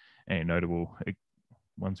any notable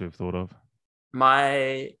ones we've thought of.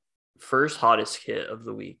 My first hottest kit of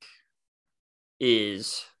the week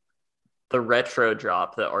is the retro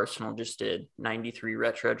drop that Arsenal just did, 93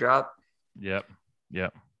 retro drop. Yep.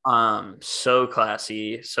 So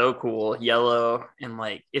classy, so cool, yellow, and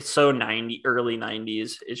like it's so early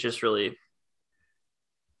 90s. It's just really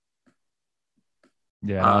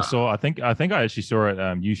I think I actually saw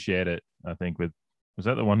it. You shared it, I think, was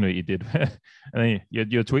that the one that you did? I think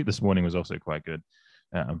your tweet this morning was also quite good.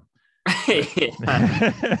 Shout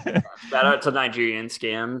out to Nigerian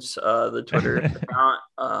Scams, the Twitter account,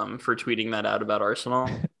 for tweeting that out about Arsenal.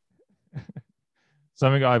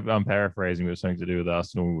 Something I'm paraphrasing, but something to do with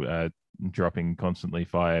Arsenal dropping constantly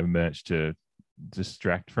fire merch to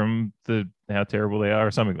distract from how terrible they are,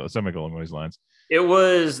 or something along those lines. It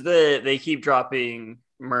was they keep dropping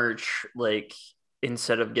merch like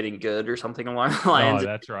instead of getting good or something along the lines. Oh,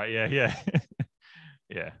 that's right. Yeah.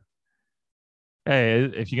 Hey,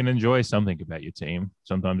 if you can enjoy something about your team,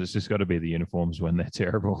 sometimes it's just got to be the uniforms when they're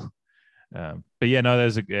terrible.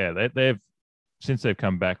 They've since they've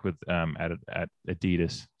come back with at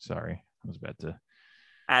Adidas. Sorry, I was about to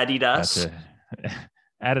Adidas.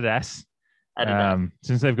 Adidas.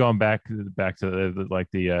 Since they've gone back to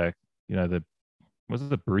the was it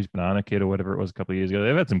the Bruised Banana kid or whatever it was a couple of years ago?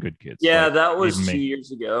 They've had some good kids. Yeah, that was 2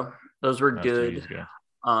 years ago. Those were good.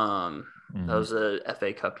 That was a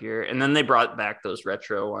FA Cup year, and then they brought back those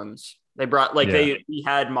retro ones. They brought we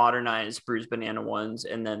had modernized Bruised Banana ones,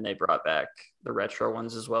 and then they brought back the retro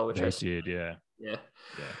ones as well, which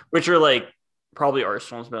which are like probably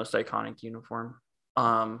Arsenal's most iconic uniform.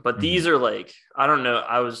 But these are like, I don't know.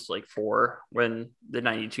 I was like 4 when the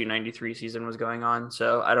 92-93 season was going on.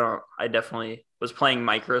 So I definitely was playing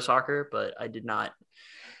micro soccer, but I did not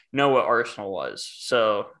know what Arsenal was.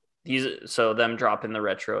 So them dropping the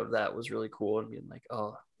retro of that was really cool and being like,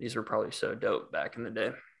 oh, these were probably so dope back in the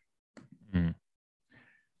day.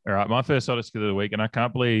 All right. My first hottest kit of the week. And I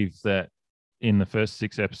can't believe that in the first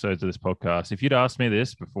 6 episodes of this podcast, if you'd asked me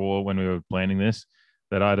this before when we were planning this,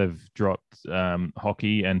 that I'd have dropped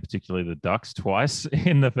hockey and particularly the Ducks twice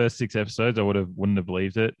in the first 6 episodes. I wouldn't have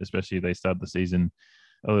believed it, especially if they started the season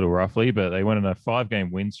a little roughly. But they went on a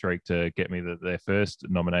 5-game win streak to get me their first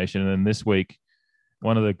nomination. And then this week,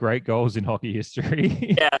 one of the great goals in hockey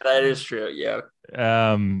history. Yeah, that is true. Yeah.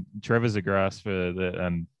 Trevor Zegras for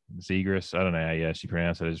the Zegras. I don't know how you actually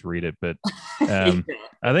pronounce it. I just read it, but Yeah.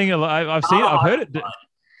 I think I've seen it. I've heard it.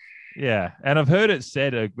 Yeah, and I've heard it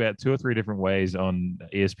said about 2 or 3 different ways on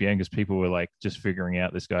ESPN because people were like just figuring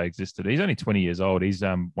out this guy existed. He's only 20 years old. He's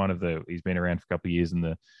he's been around for a couple of years in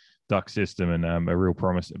the Duck system and a real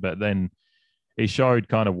promise. But then he showed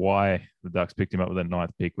kind of why the Ducks picked him up with that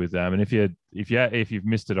 9th pick with them. And if you've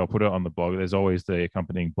missed it, I'll put it on the blog. There's always the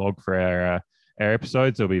accompanying blog for our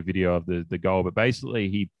episodes. There'll be a video of the goal. But basically,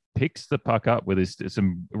 he picks the puck up with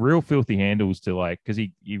some real filthy handles to because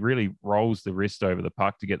he really rolls the wrist over the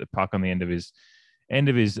puck to get the puck on the end of his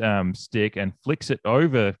stick and flicks it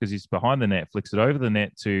over because he's behind the net. Flicks it over the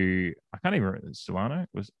net to I can't even remember Solano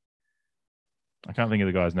was. I can't think of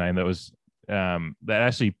the guy's name that was that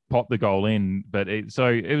actually popped the goal in. But it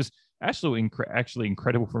was actually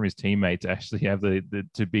incredible from his teammate to actually have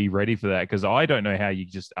to be ready for that because I don't know how you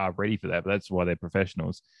just are ready for that, but that's why they're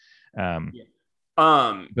professionals.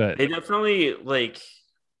 But they definitely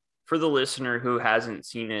for the listener who hasn't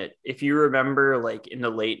seen it, if you remember in the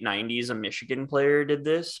late 90s, a Michigan player did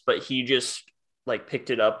this, but he just picked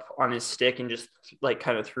it up on his stick and just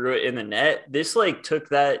kind of threw it in the net. This took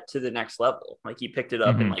that to the next level. He picked it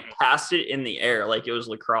up and passed it in the air like it was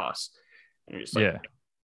lacrosse. And just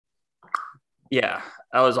yeah,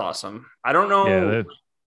 that was awesome. I don't know. Yeah,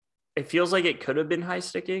 it feels like it could have been high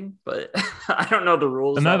sticking, but I don't know the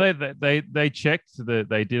rules. No, they checked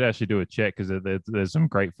they did actually do a check because there's some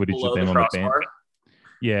great footage of them on the bench.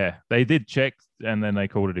 Yeah, they did check and then they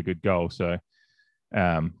called it a good goal. So,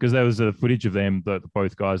 because there was a footage of them,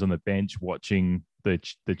 both guys on the bench watching the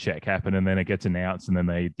check happen, and then it gets announced, and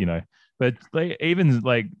then but they even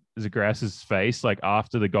Zegras's face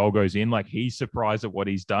after the goal goes in, he's surprised at what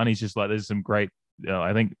he's done. He's just there's some great.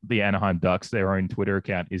 I think the Anaheim Ducks, their own Twitter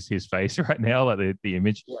account is his face right now, the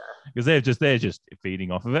image, because they're just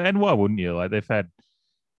feeding off of it. And why wouldn't you? They've had,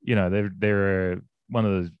 they're one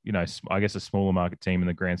of the, I guess a smaller market team in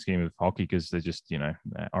the grand scheme of hockey because they're just,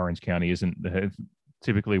 Orange County isn't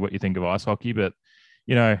typically what you think of ice hockey, but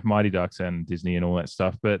Mighty Ducks and Disney and all that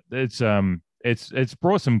stuff. But it's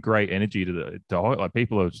brought some great energy to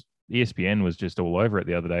people. ESPN was just all over it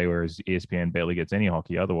the other day, whereas ESPN barely gets any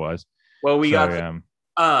hockey otherwise. Well, they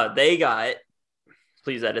got,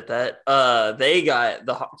 please edit that. They got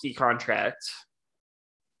the hockey contract.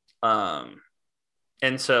 And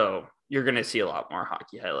so you're going to see a lot more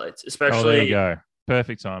hockey highlights, especially. Oh, there you go.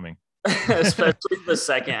 Perfect timing. Especially the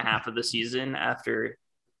second half of the season after,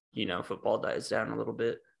 football dies down a little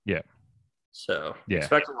bit. Yeah. So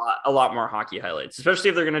expect a lot more hockey highlights,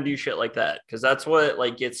 especially if they're going to do shit like that. Cause that's what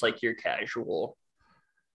gets your casual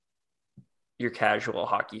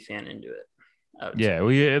hockey fan into it. Yeah,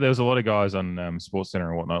 there was a lot of guys on SportsCenter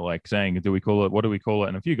and whatnot, saying, "Do we call it? What do we call it?"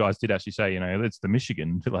 And a few guys did actually say, it's the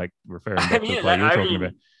Michigan, referring back to the play you're talking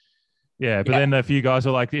about. Yeah, but then a few guys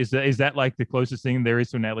are like, "Is that the closest thing there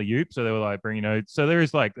is to an alley-oop?" So they were bringing, so there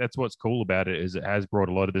is that's what's cool about it is it has brought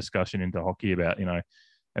a lot of discussion into hockey about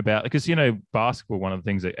because basketball. One of the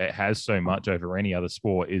things that it has so much over any other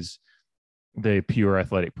sport is the pure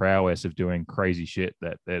athletic prowess of doing crazy shit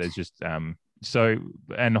that is just So,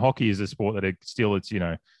 and hockey is a sport that it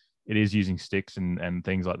is using sticks and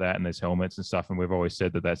things like that, and there's helmets and stuff. And we've always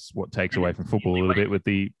said that that's what takes away from football a little bit with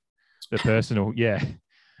the personal, yeah.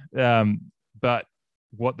 But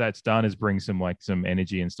what that's done is bring some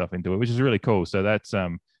energy and stuff into it, which is really cool. So that's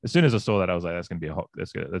as soon as I saw that, I was like, that's gonna be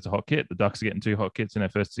that's a hot kit. The Ducks are getting 2 hot kits in their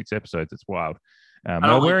first 6 episodes. It's wild.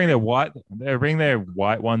 They're wearing they're bringing their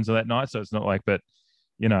white ones on that night, so it's not but.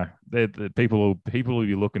 The people will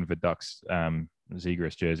be looking for Ducks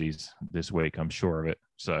Zegras jerseys this week. I'm sure of it.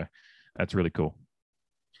 So that's really cool.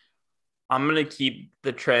 I'm going to keep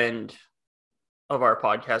the trend of our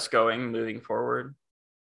podcast going moving forward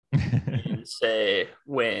and say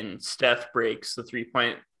when Steph breaks the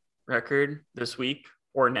 3-point record this week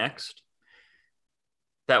or next,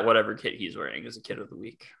 that whatever kit he's wearing is a kit of the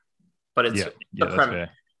week. But it's that's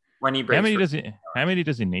fair. When he breaks, how many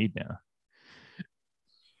does he need now?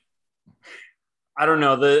 I don't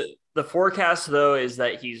know. The forecast, though, is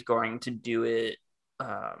that he's going to do it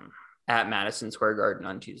at Madison Square Garden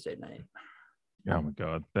on Tuesday night. Oh, my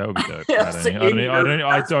God. That would be dope. I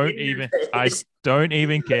don't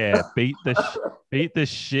even care. Beat the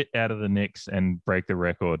shit out of the Knicks and break the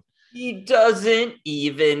record. He doesn't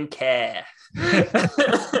even care.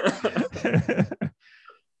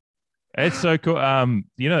 It's so cool.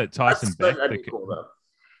 Tyson Beck. That'd be cool, though.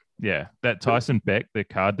 Yeah, that Tyson Beck, the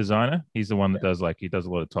card designer, he's the one that does he does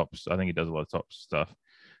a lot of tops. I think he does a lot of top stuff.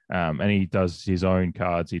 And he does his own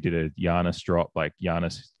cards. He did a Giannis drop, like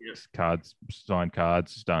Giannis cards, signed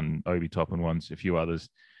cards, done Obi Toppin ones, a few others.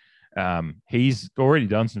 He's already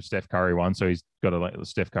done some Steph Curry ones, so he's got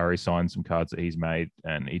Steph Curry signed some cards that he's made,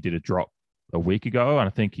 and he did a drop a week ago, and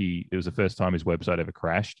I think it was the first time his website ever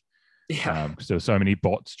crashed. Yeah, because there were so many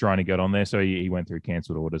bots trying to get on there, so he went through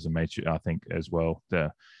cancelled orders and made sure, I think, as well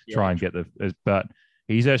to try and get but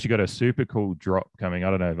he's actually got a super cool drop coming. I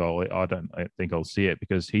don't know if I think I'll see it,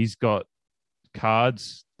 because he's got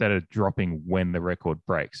cards that are dropping when the record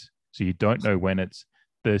breaks. So you don't know when it's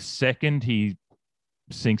the second he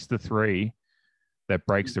sinks the 3 that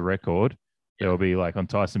breaks the record. There'll be like on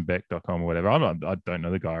TysonBeck.com or whatever. I don't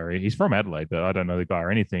know the guy. He's from Adelaide, but I don't know the guy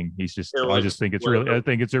or anything. I just think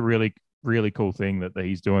it's a really, really cool thing that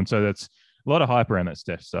he's doing. So that's a lot of hype around that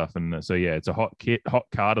Steph stuff. And so, yeah, it's a hot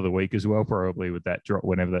card of the week as well, probably with that drop,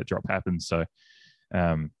 whenever that drop happens. So,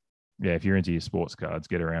 yeah, if you're into your sports cards,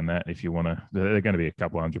 get around that. If you want to, they're going to be a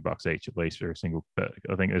couple $100 each at least for a single. But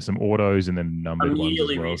I think there's some autos and then numbered ones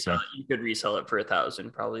as well. So you could resell it for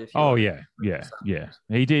 $1,000 probably. If you yeah.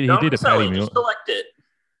 He did a Patty Mills. Just collect it.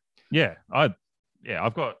 Yeah, I've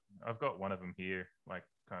got one of them here. Like,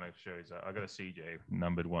 kind of shows. I got a CJ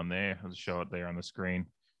numbered one there. I'll show it there on the screen.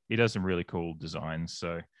 He does some really cool designs.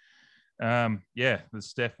 So, the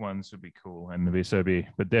Steph ones would be cool, and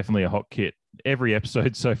but definitely a hot kit. Every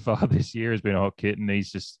episode so far this year has been a hot kit, and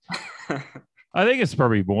he's just. I think it's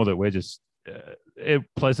probably more that we're just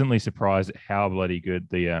pleasantly surprised at how bloody good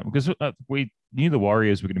because we knew the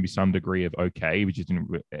Warriors were going to be some degree of okay. We just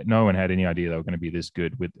no one had any idea they were going to be this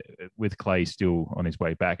good with Clay still on his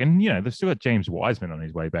way back, and they've still got James Wiseman on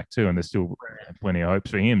his way back too, and there's still plenty of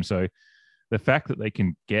hopes for him. So the fact that they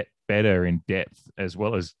can get better in depth, as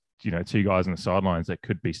well as 2 guys on the sidelines that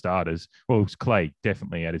could be starters. Well, Clay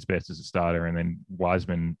definitely at his best as a starter, and then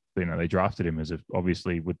Wiseman, they drafted him as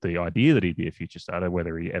obviously with the idea that he'd be a future starter,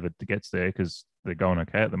 whether he ever gets there, because they're going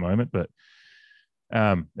okay at the moment. But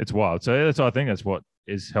it's wild. So I think that's what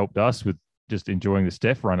has helped us with just enjoying the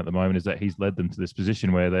Steph run at the moment, is that he's led them to this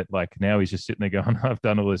position where that, like, now he's just sitting there going, I've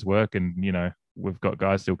done all this work, and we've got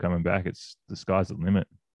guys still coming back. It's the sky's the limit.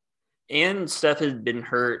 And Steph has been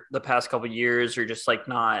hurt the past couple of years, or just like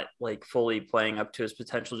not like fully playing up to his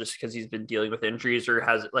potential, just because he's been dealing with injuries, or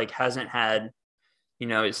hasn't had,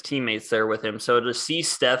 his teammates there with him. So to see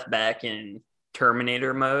Steph back in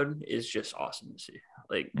Terminator mode is just awesome to see.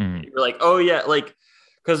 Like, you're like, oh yeah, like,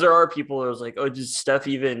 because there are people that was like, oh, does Steph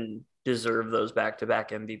even deserve those back-to-back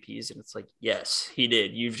MVPs? And it's like, yes, he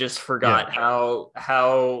did. You've just forgot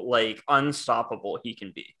how like unstoppable he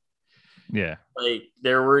can be. Yeah. Like,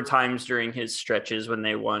 there were times during his stretches when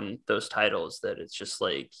they won those titles that it's just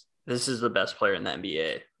like, this is the best player in the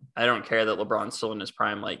NBA. I don't care that LeBron's still in his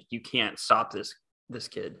prime. Like, you can't stop this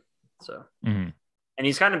kid. So, and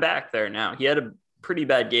he's kind of back there now. He had a pretty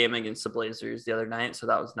bad game against the Blazers the other night, so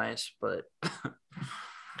that was nice. But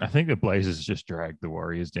I think the Blazers just dragged the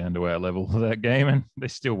Warriors down to our level for that game, and they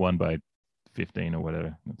still won by 15 or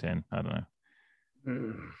whatever, 10. I don't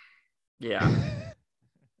know. Yeah.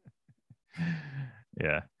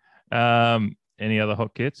 Yeah. Any other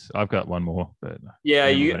hot kits? I've got one more, but yeah,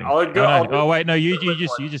 I'll go. Oh wait, no, you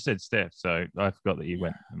just said Steph, so I forgot that you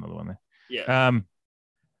went another one there. Yeah.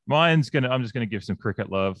 I'm just gonna give some cricket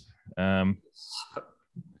love.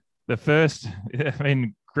 The first, I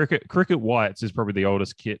mean, cricket whites is probably the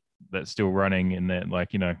oldest kit that's still running in that,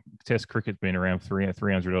 like, Test cricket's been around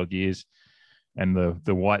 300 odd years. And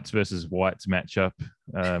the whites versus whites matchup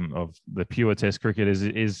of the pure Test cricket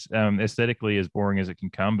is aesthetically as boring as it can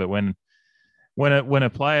come. But when a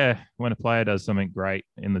player does something great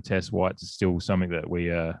in the Test whites, it's still something that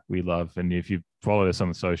we love. And if you follow us on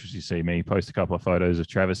the socials, you see me post a couple of photos of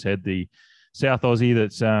Travis Head, the South Aussie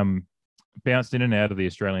that's bounced in and out of the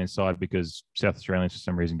Australian side because South Australians for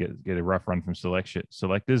some reason get a rough run from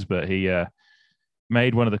selectors. But he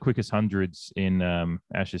made one of the quickest hundreds in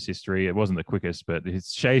Ashes history. It wasn't the quickest, but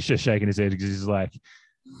Shay's just shaking his head because he's like,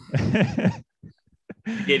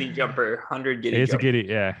 giddy jumper, 100 giddy. It's a giddy,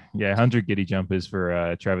 yeah, 100 giddy jumpers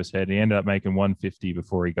for Travis Head. He ended up making 150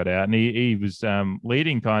 before he got out, and he was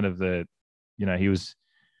leading kind of he was,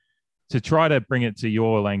 to try to bring it to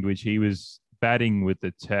your language, he was batting with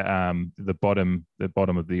the bottom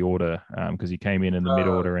of the order because he came in the mid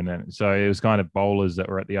order, and then so it was kind of bowlers that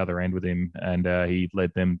were at the other end with him, and he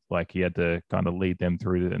led them, like he had to kind of lead them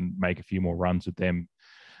through and make a few more runs with them.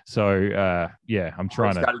 So I'm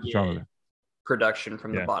trying to production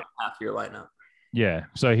from the bottom half of your lineup. Yeah,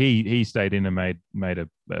 so he stayed in and made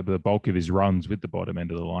the bulk of his runs with the bottom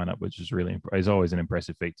end of the lineup, which is is always an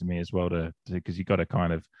impressive feat to me as well, because you got to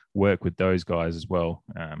kind of work with those guys as well.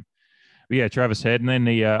 But yeah, Travis Head, and then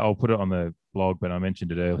I'll put it on the blog, but I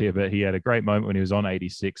mentioned it earlier. But he had a great moment when he was on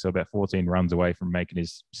 86, so about 14 runs away from making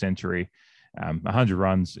his century. 100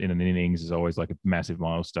 runs in an innings is always like a massive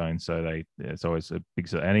milestone. So it's always a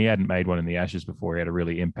big. And he hadn't made one in the Ashes before. He had a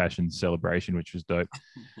really impassioned celebration, which was dope.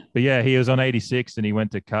 But yeah, he was on 86 and he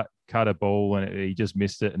went to cut a ball and he just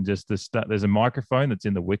missed it. And just there's a microphone that's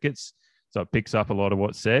in the wickets, so it picks up a lot of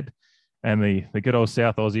what's said. And the good old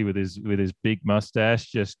South Aussie with his big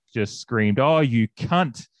mustache just screamed, "Oh, you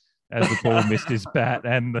cunt!" as the ball missed his bat,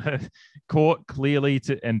 and caught clearly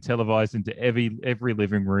and televised into every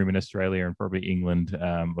living room in Australia and probably England,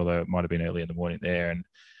 although it might have been early in the morning there. And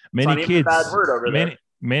many kids, bad word over there.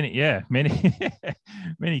 Many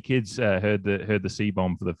kids heard the C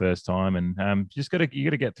bomb for the first time, and you got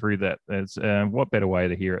to get through that. It's what better way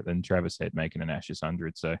to hear it than Travis Head making an Ashes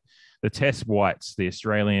 100? So the Test whites, the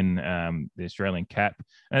Australian cap,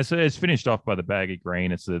 and it's finished off by the baggy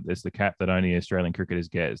green. It's the cap that only Australian cricketers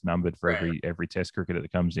get. It's numbered for every Test cricketer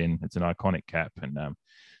that comes in. It's an iconic cap, and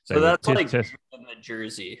so that's like the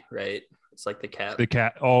jersey, right? It's like the cap. The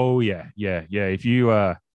cap. Oh yeah. If you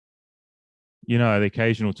the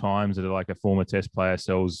occasional times that like a former Test player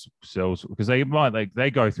sells because they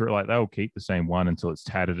go through it, like they'll keep the same one until it's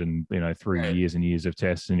tattered and through years and years of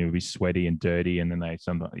tests, and it'll be sweaty and dirty, and then they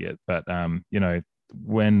sometimes but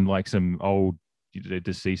when like some old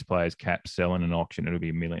deceased players caps sell in an auction, it'll be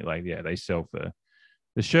a million. They sell for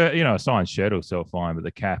the shirt. A signed shirt will sell fine, but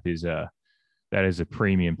the cap is that is a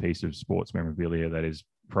premium piece of sports memorabilia that is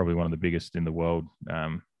probably one of the biggest in the world.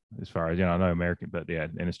 As far as I know American, but yeah,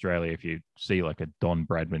 in Australia, if you see like a Don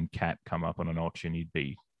Bradman cap come up on an auction, you'd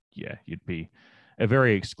be a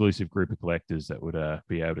very exclusive group of collectors that would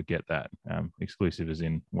be able to get that. Exclusive as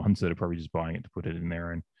in ones that are probably just buying it to put it in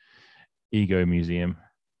their own ego museum.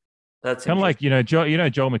 That's kind of like Joel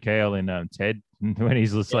McHale in Ted, when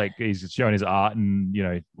he's just like he's showing his art and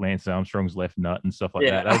Lance Armstrong's left nut and stuff like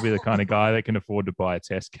that. That would be the kind of guy that can afford to buy a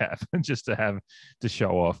Test cap just to have to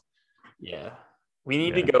show off. Yeah. We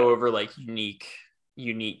need to go over like unique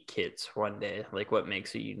kits one day. Like what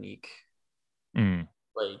makes a unique,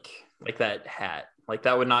 like that hat. Like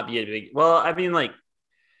that would not be a big. Well, I mean, like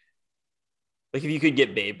if you could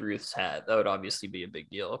get Babe Ruth's hat, that would obviously be a big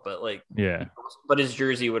deal. But but his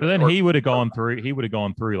jersey would. But then he would have gone through. He would have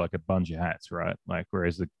gone through like a bunch of hats, right? Like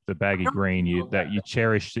whereas the baggy green, you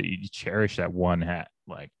cherish that one hat,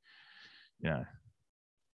 like yeah.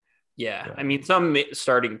 Yeah, I mean, some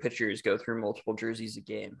starting pitchers go through multiple jerseys a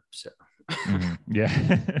game, so yeah,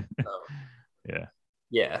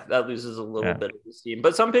 that loses a little bit of the steam.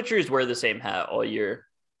 But some pitchers wear the same hat all year,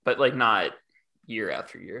 but like not year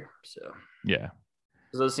after year. So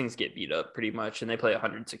those things get beat up pretty much, and they play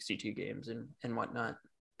 162 games and whatnot.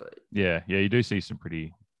 But yeah, you do see some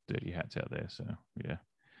pretty dirty hats out there. So yeah.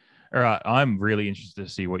 All right, I'm really interested to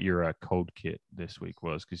see what your cold kit this week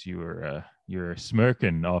was, because you were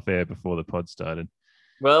smirking off air before the pod started.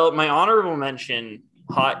 Well, my honorable mention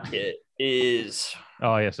hot kit is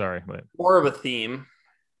more of a theme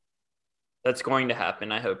that's going to happen.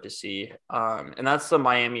 I hope to see, and that's the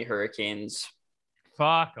Miami Hurricanes.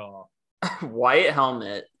 Fuck off. White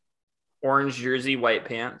helmet, orange jersey, white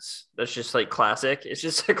pants. That's just like classic. It's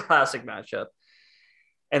just a classic matchup.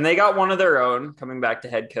 And they got one of their own coming back to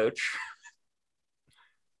head coach.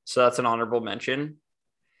 So that's an honorable mention.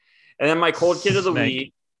 And then my cold kid of the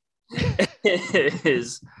week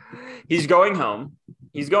is he's going home.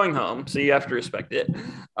 He's going home, so you have to respect it.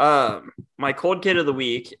 My cold kid of the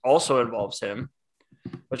week also involves him,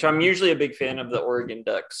 which I'm usually a big fan of the Oregon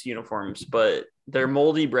Ducks uniforms, but their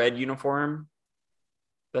moldy bread uniform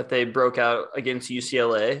that they broke out against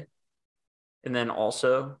UCLA and then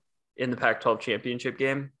also in the Pac-12 championship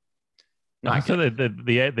game. So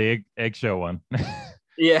the eggshell one.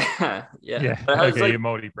 yeah. Okay, like,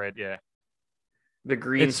 moldy bread. Yeah, the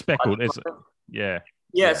green. It's speckled. It's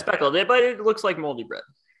it's speckled, but it looks like moldy bread.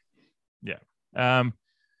 Yeah.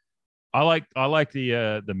 I like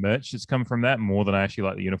the merch that's come from that more than I actually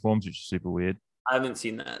like the uniforms, which is super weird. I haven't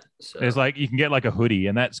seen that. So. There's like you can get like a hoodie,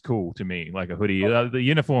 and that's cool to me. Like a hoodie. The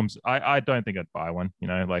uniforms, I don't think I'd buy one.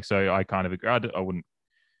 Like so. I kind of agree. I wouldn't.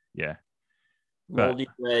 Yeah. Moldy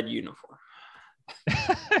red uniform.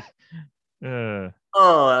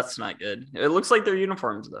 Oh, that's not good. It looks like they're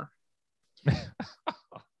uniforms though.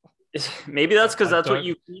 Maybe that's because that's what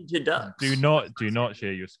you feed to ducks. Do not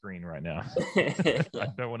share your screen right now. I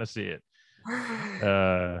don't want to see it.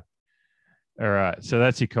 All right, so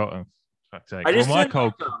that's your cold. I just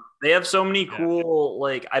they have so many cool.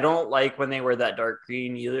 Like I don't like when they wear that dark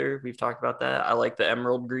green either. We've talked about that. I like the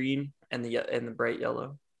emerald green and the bright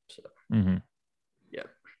yellow. So mm-hmm. yeah,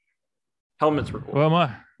 helmets were cool. Well,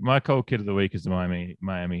 my cold kid of the week is the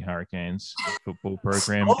Miami Hurricanes football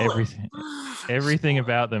program. Stolen. Everything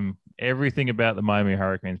about them, everything about the Miami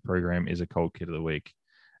Hurricanes program is a cold kid of the week.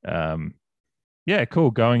 Yeah,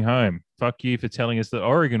 cool. Going home. Fuck you for telling us that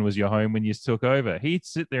Oregon was your home when you took over. He'd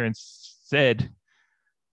sit there and said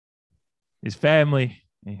his family,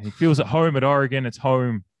 he feels at home at Oregon. It's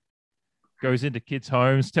home. Goes into kids'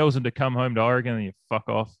 homes, tells them to come home to Oregon, and you fuck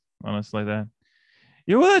off. Honestly, that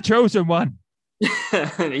you were the chosen one.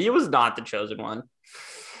 He was not the chosen one.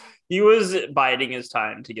 He was biding his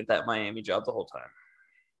time to get that Miami job the whole time.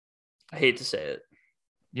 I hate to say it.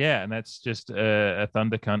 Yeah, and that's just a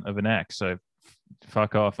thunder cunt of an act. So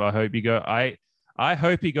fuck off. I hope you go. I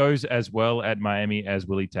hope he goes as well at Miami as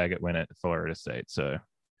Willie Taggart went at Florida State. So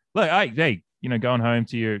look, hey, going home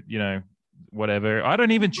to your, whatever. I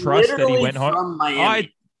don't even trust Literally that he went home. from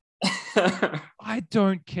Miami. I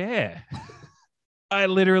don't care. I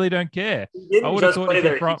literally don't care. He didn't just play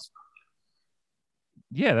there.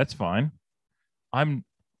 Yeah, that's fine. I'm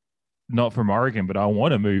not from Oregon, but I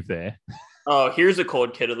want to move there. Oh, here's a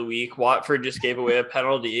cold kid of the week. Watford just gave away a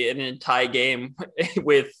penalty in a tie game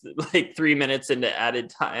with like 3 minutes into added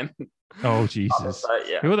time. Oh, Jesus.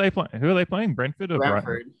 Yeah. Who are they playing? Brentford or Brentford?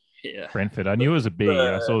 Brighton? Yeah. Brentford. I knew it was a B.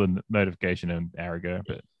 I saw the notification an hour ago,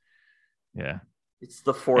 but yeah. It's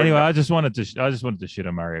the fourth. Anyway, I just wanted to shit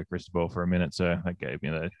on Mario Cristobal for a minute, so that gave me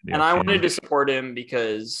the and I wanted to support him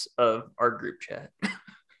because of our group chat.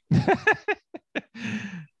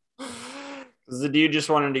 The dude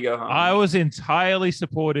just wanted to go home. I was entirely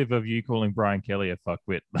supportive of you calling Brian Kelly a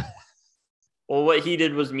fuckwit. Well, what he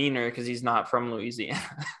did was meaner because he's not from Louisiana.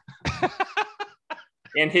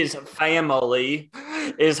 And his family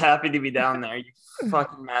is happy to be down there. You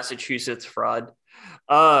fucking Massachusetts fraud.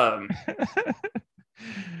 I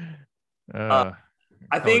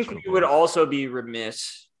think we would also be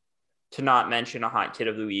remiss to not mention a hot kit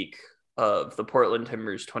of the week of the Portland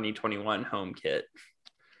Timbers 2021 home kit,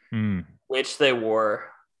 which they wore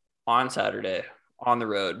on Saturday on the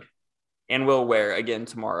road and will wear again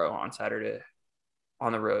tomorrow on Saturday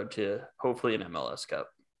on the road to hopefully an MLS Cup,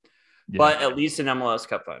 but at least an MLS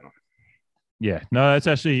Cup final. Yeah, no, that's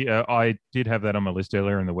actually, I did have that on my list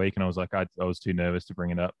earlier in the week and I was like, I was too nervous to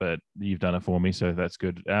bring it up, but you've done it for me. So that's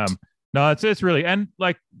good. No, it's really, and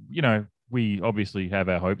like, we obviously have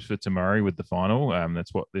our hopes for tomorrow with the final.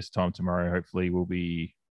 That's what this time tomorrow, hopefully we'll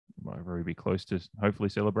be very close to hopefully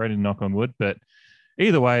celebrating, knock on wood. But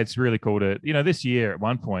either way, it's really cool to, this year at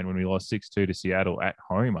one point when we lost 6-2 to Seattle at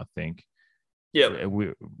home, I think,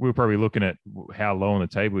 we were probably looking at how low on the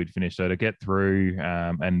table we'd finish. So to get through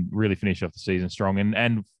and really finish off the season strong,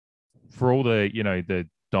 and for all the the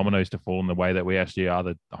dominoes to fall in the way that we actually are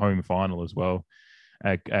the home final as well.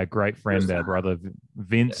 A great friend, our brother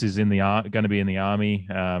Vince, is going to be in the army.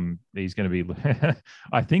 He's going to be.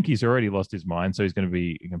 I think he's already lost his mind, so he's going to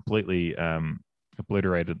be completely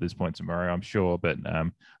obliterated at this point tomorrow, I'm sure. But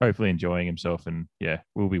hopefully enjoying himself, and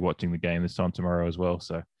we'll be watching the game this time tomorrow as well.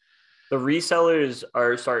 So. The resellers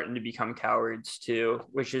are starting to become cowards too,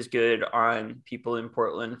 which is good on people in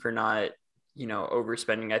Portland for not,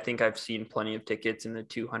 overspending. I think I've seen plenty of tickets in the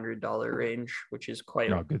 $200 range, which is quite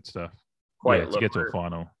good stuff. Quite to get to a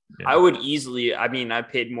final. Yeah. I would easily. I mean, I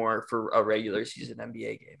paid more for a regular season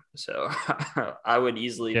NBA game, so I would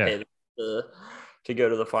easily pay to go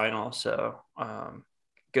to the final. So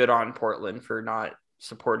good on Portland for not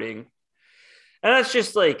supporting, and that's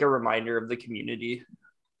just like a reminder of the community.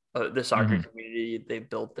 The soccer community they've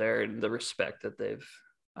built there and the respect that they've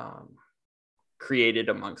created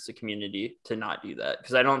amongst the community to not do that.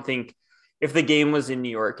 Because I don't think if the game was in New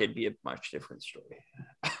York, it'd be a much different story.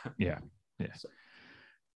 Yeah.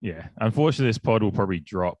 Unfortunately, this pod will probably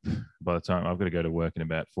drop by the time I've got to go to work in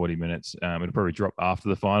about 40 minutes. It'll probably drop after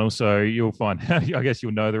the final. So you'll find, I guess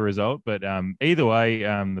you'll know the result. But either way,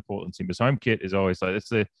 the Portland Timbers home kit is always like, it's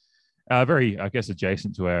the very, I guess,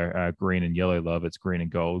 adjacent to our green and yellow love. It's green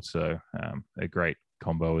and gold. So a great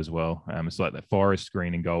combo as well. It's like that forest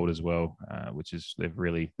green and gold as well, which is they've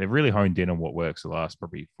really honed in on what works the last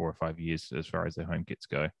probably 4 or 5 years as far as their home kits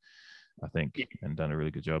go, I think, and done a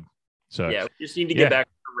really good job. So we just need to get back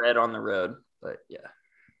to red on the road. But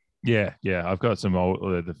I've got some old,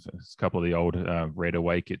 a couple of the old red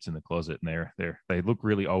away kits in the closet, and they look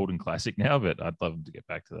really old and classic now. But I'd love them to get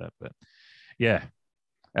back to that. But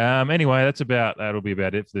anyway, that'll be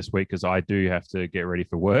about it for this week because I do have to get ready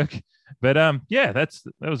for work. But that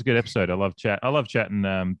was a good episode. I love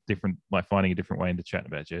chatting different, like finding a different way into chatting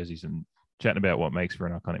about jerseys and chatting about what makes for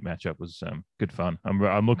an iconic matchup was good fun.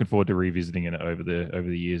 I'm looking forward to revisiting it over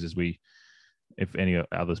the years if any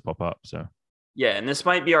others pop up. So and this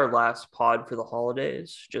might be our last pod for the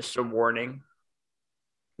holidays. Just a warning.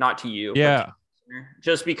 not to you. Yeah.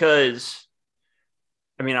 Just because,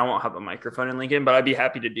 I mean, I won't have a microphone in Lincoln, but I'd be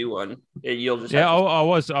happy to do one. You'll just I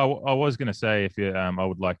was going to say if you I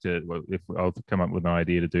would like to, if I'll come up with an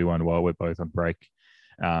idea to do one while we're both on break.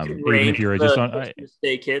 Even if you're just on Christmas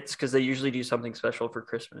Day kits, because they usually do something special for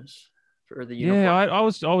Christmas for the uniform. Yeah, I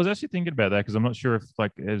was actually thinking about that because I'm not sure if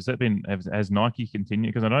like has Nike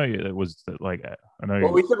continued, because I know it was like I know.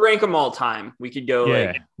 Well, we could rank them all time. We could go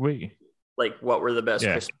like what were the best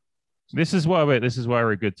Christmas. This is why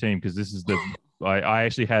we're a good team, because this is the I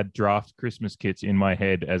actually had draft Christmas kits in my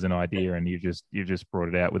head as an idea, and you just brought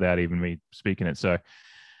it out without even me speaking it. So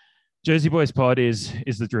Jersey Boys Pod is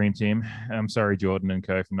the dream team. I'm sorry, Jordan and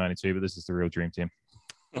co from '92, but this is the real dream team.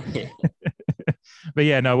 But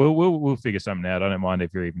yeah, no, we'll figure something out. I don't mind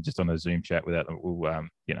if you're even just on a Zoom chat without them. We'll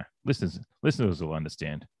listeners will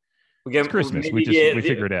understand. It's Christmas. We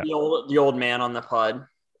figure it out. The old man on the pod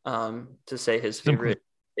to say his favorite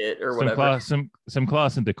hit or whatever. Some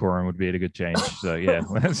class and decorum would be a good change. So yeah.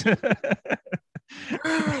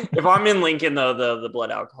 If I'm in Lincoln, though, the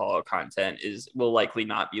blood alcohol content will likely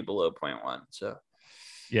not be below 0.1. So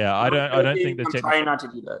yeah, I don't think I'm trying not to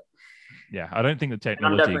do that. Yeah, I don't think the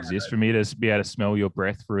technology exists for me to be able to smell your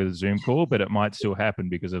breath through the Zoom call, but it might still happen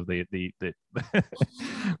because of the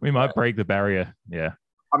we might break the barrier. Yeah,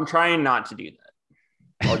 I'm trying not to do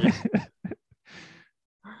that.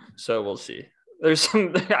 So we'll see. There's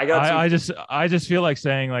some. I just feel like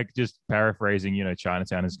saying, like, just paraphrasing.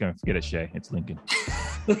 Chinatown is going to forget a Shay. It's Lincoln.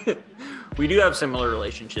 We do have similar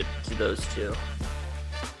relationship to those two,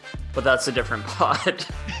 but that's a different pod.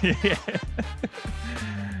 Yeah.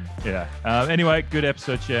 Yeah. Anyway, good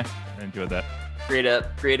episode, Shay. I enjoyed that. Great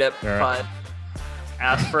up. 5.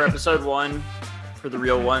 Ask for episode 1 for the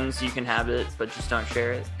real ones. You can have it, but just don't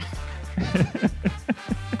share it.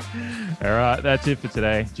 All right, that's it for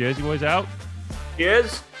today. Jersey Boys out.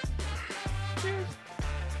 Cheers.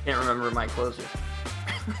 Can't remember my closer.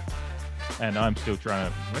 And I'm still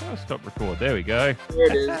trying to. Where do I stop record? There we go. There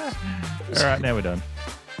it is. All right, now we're done.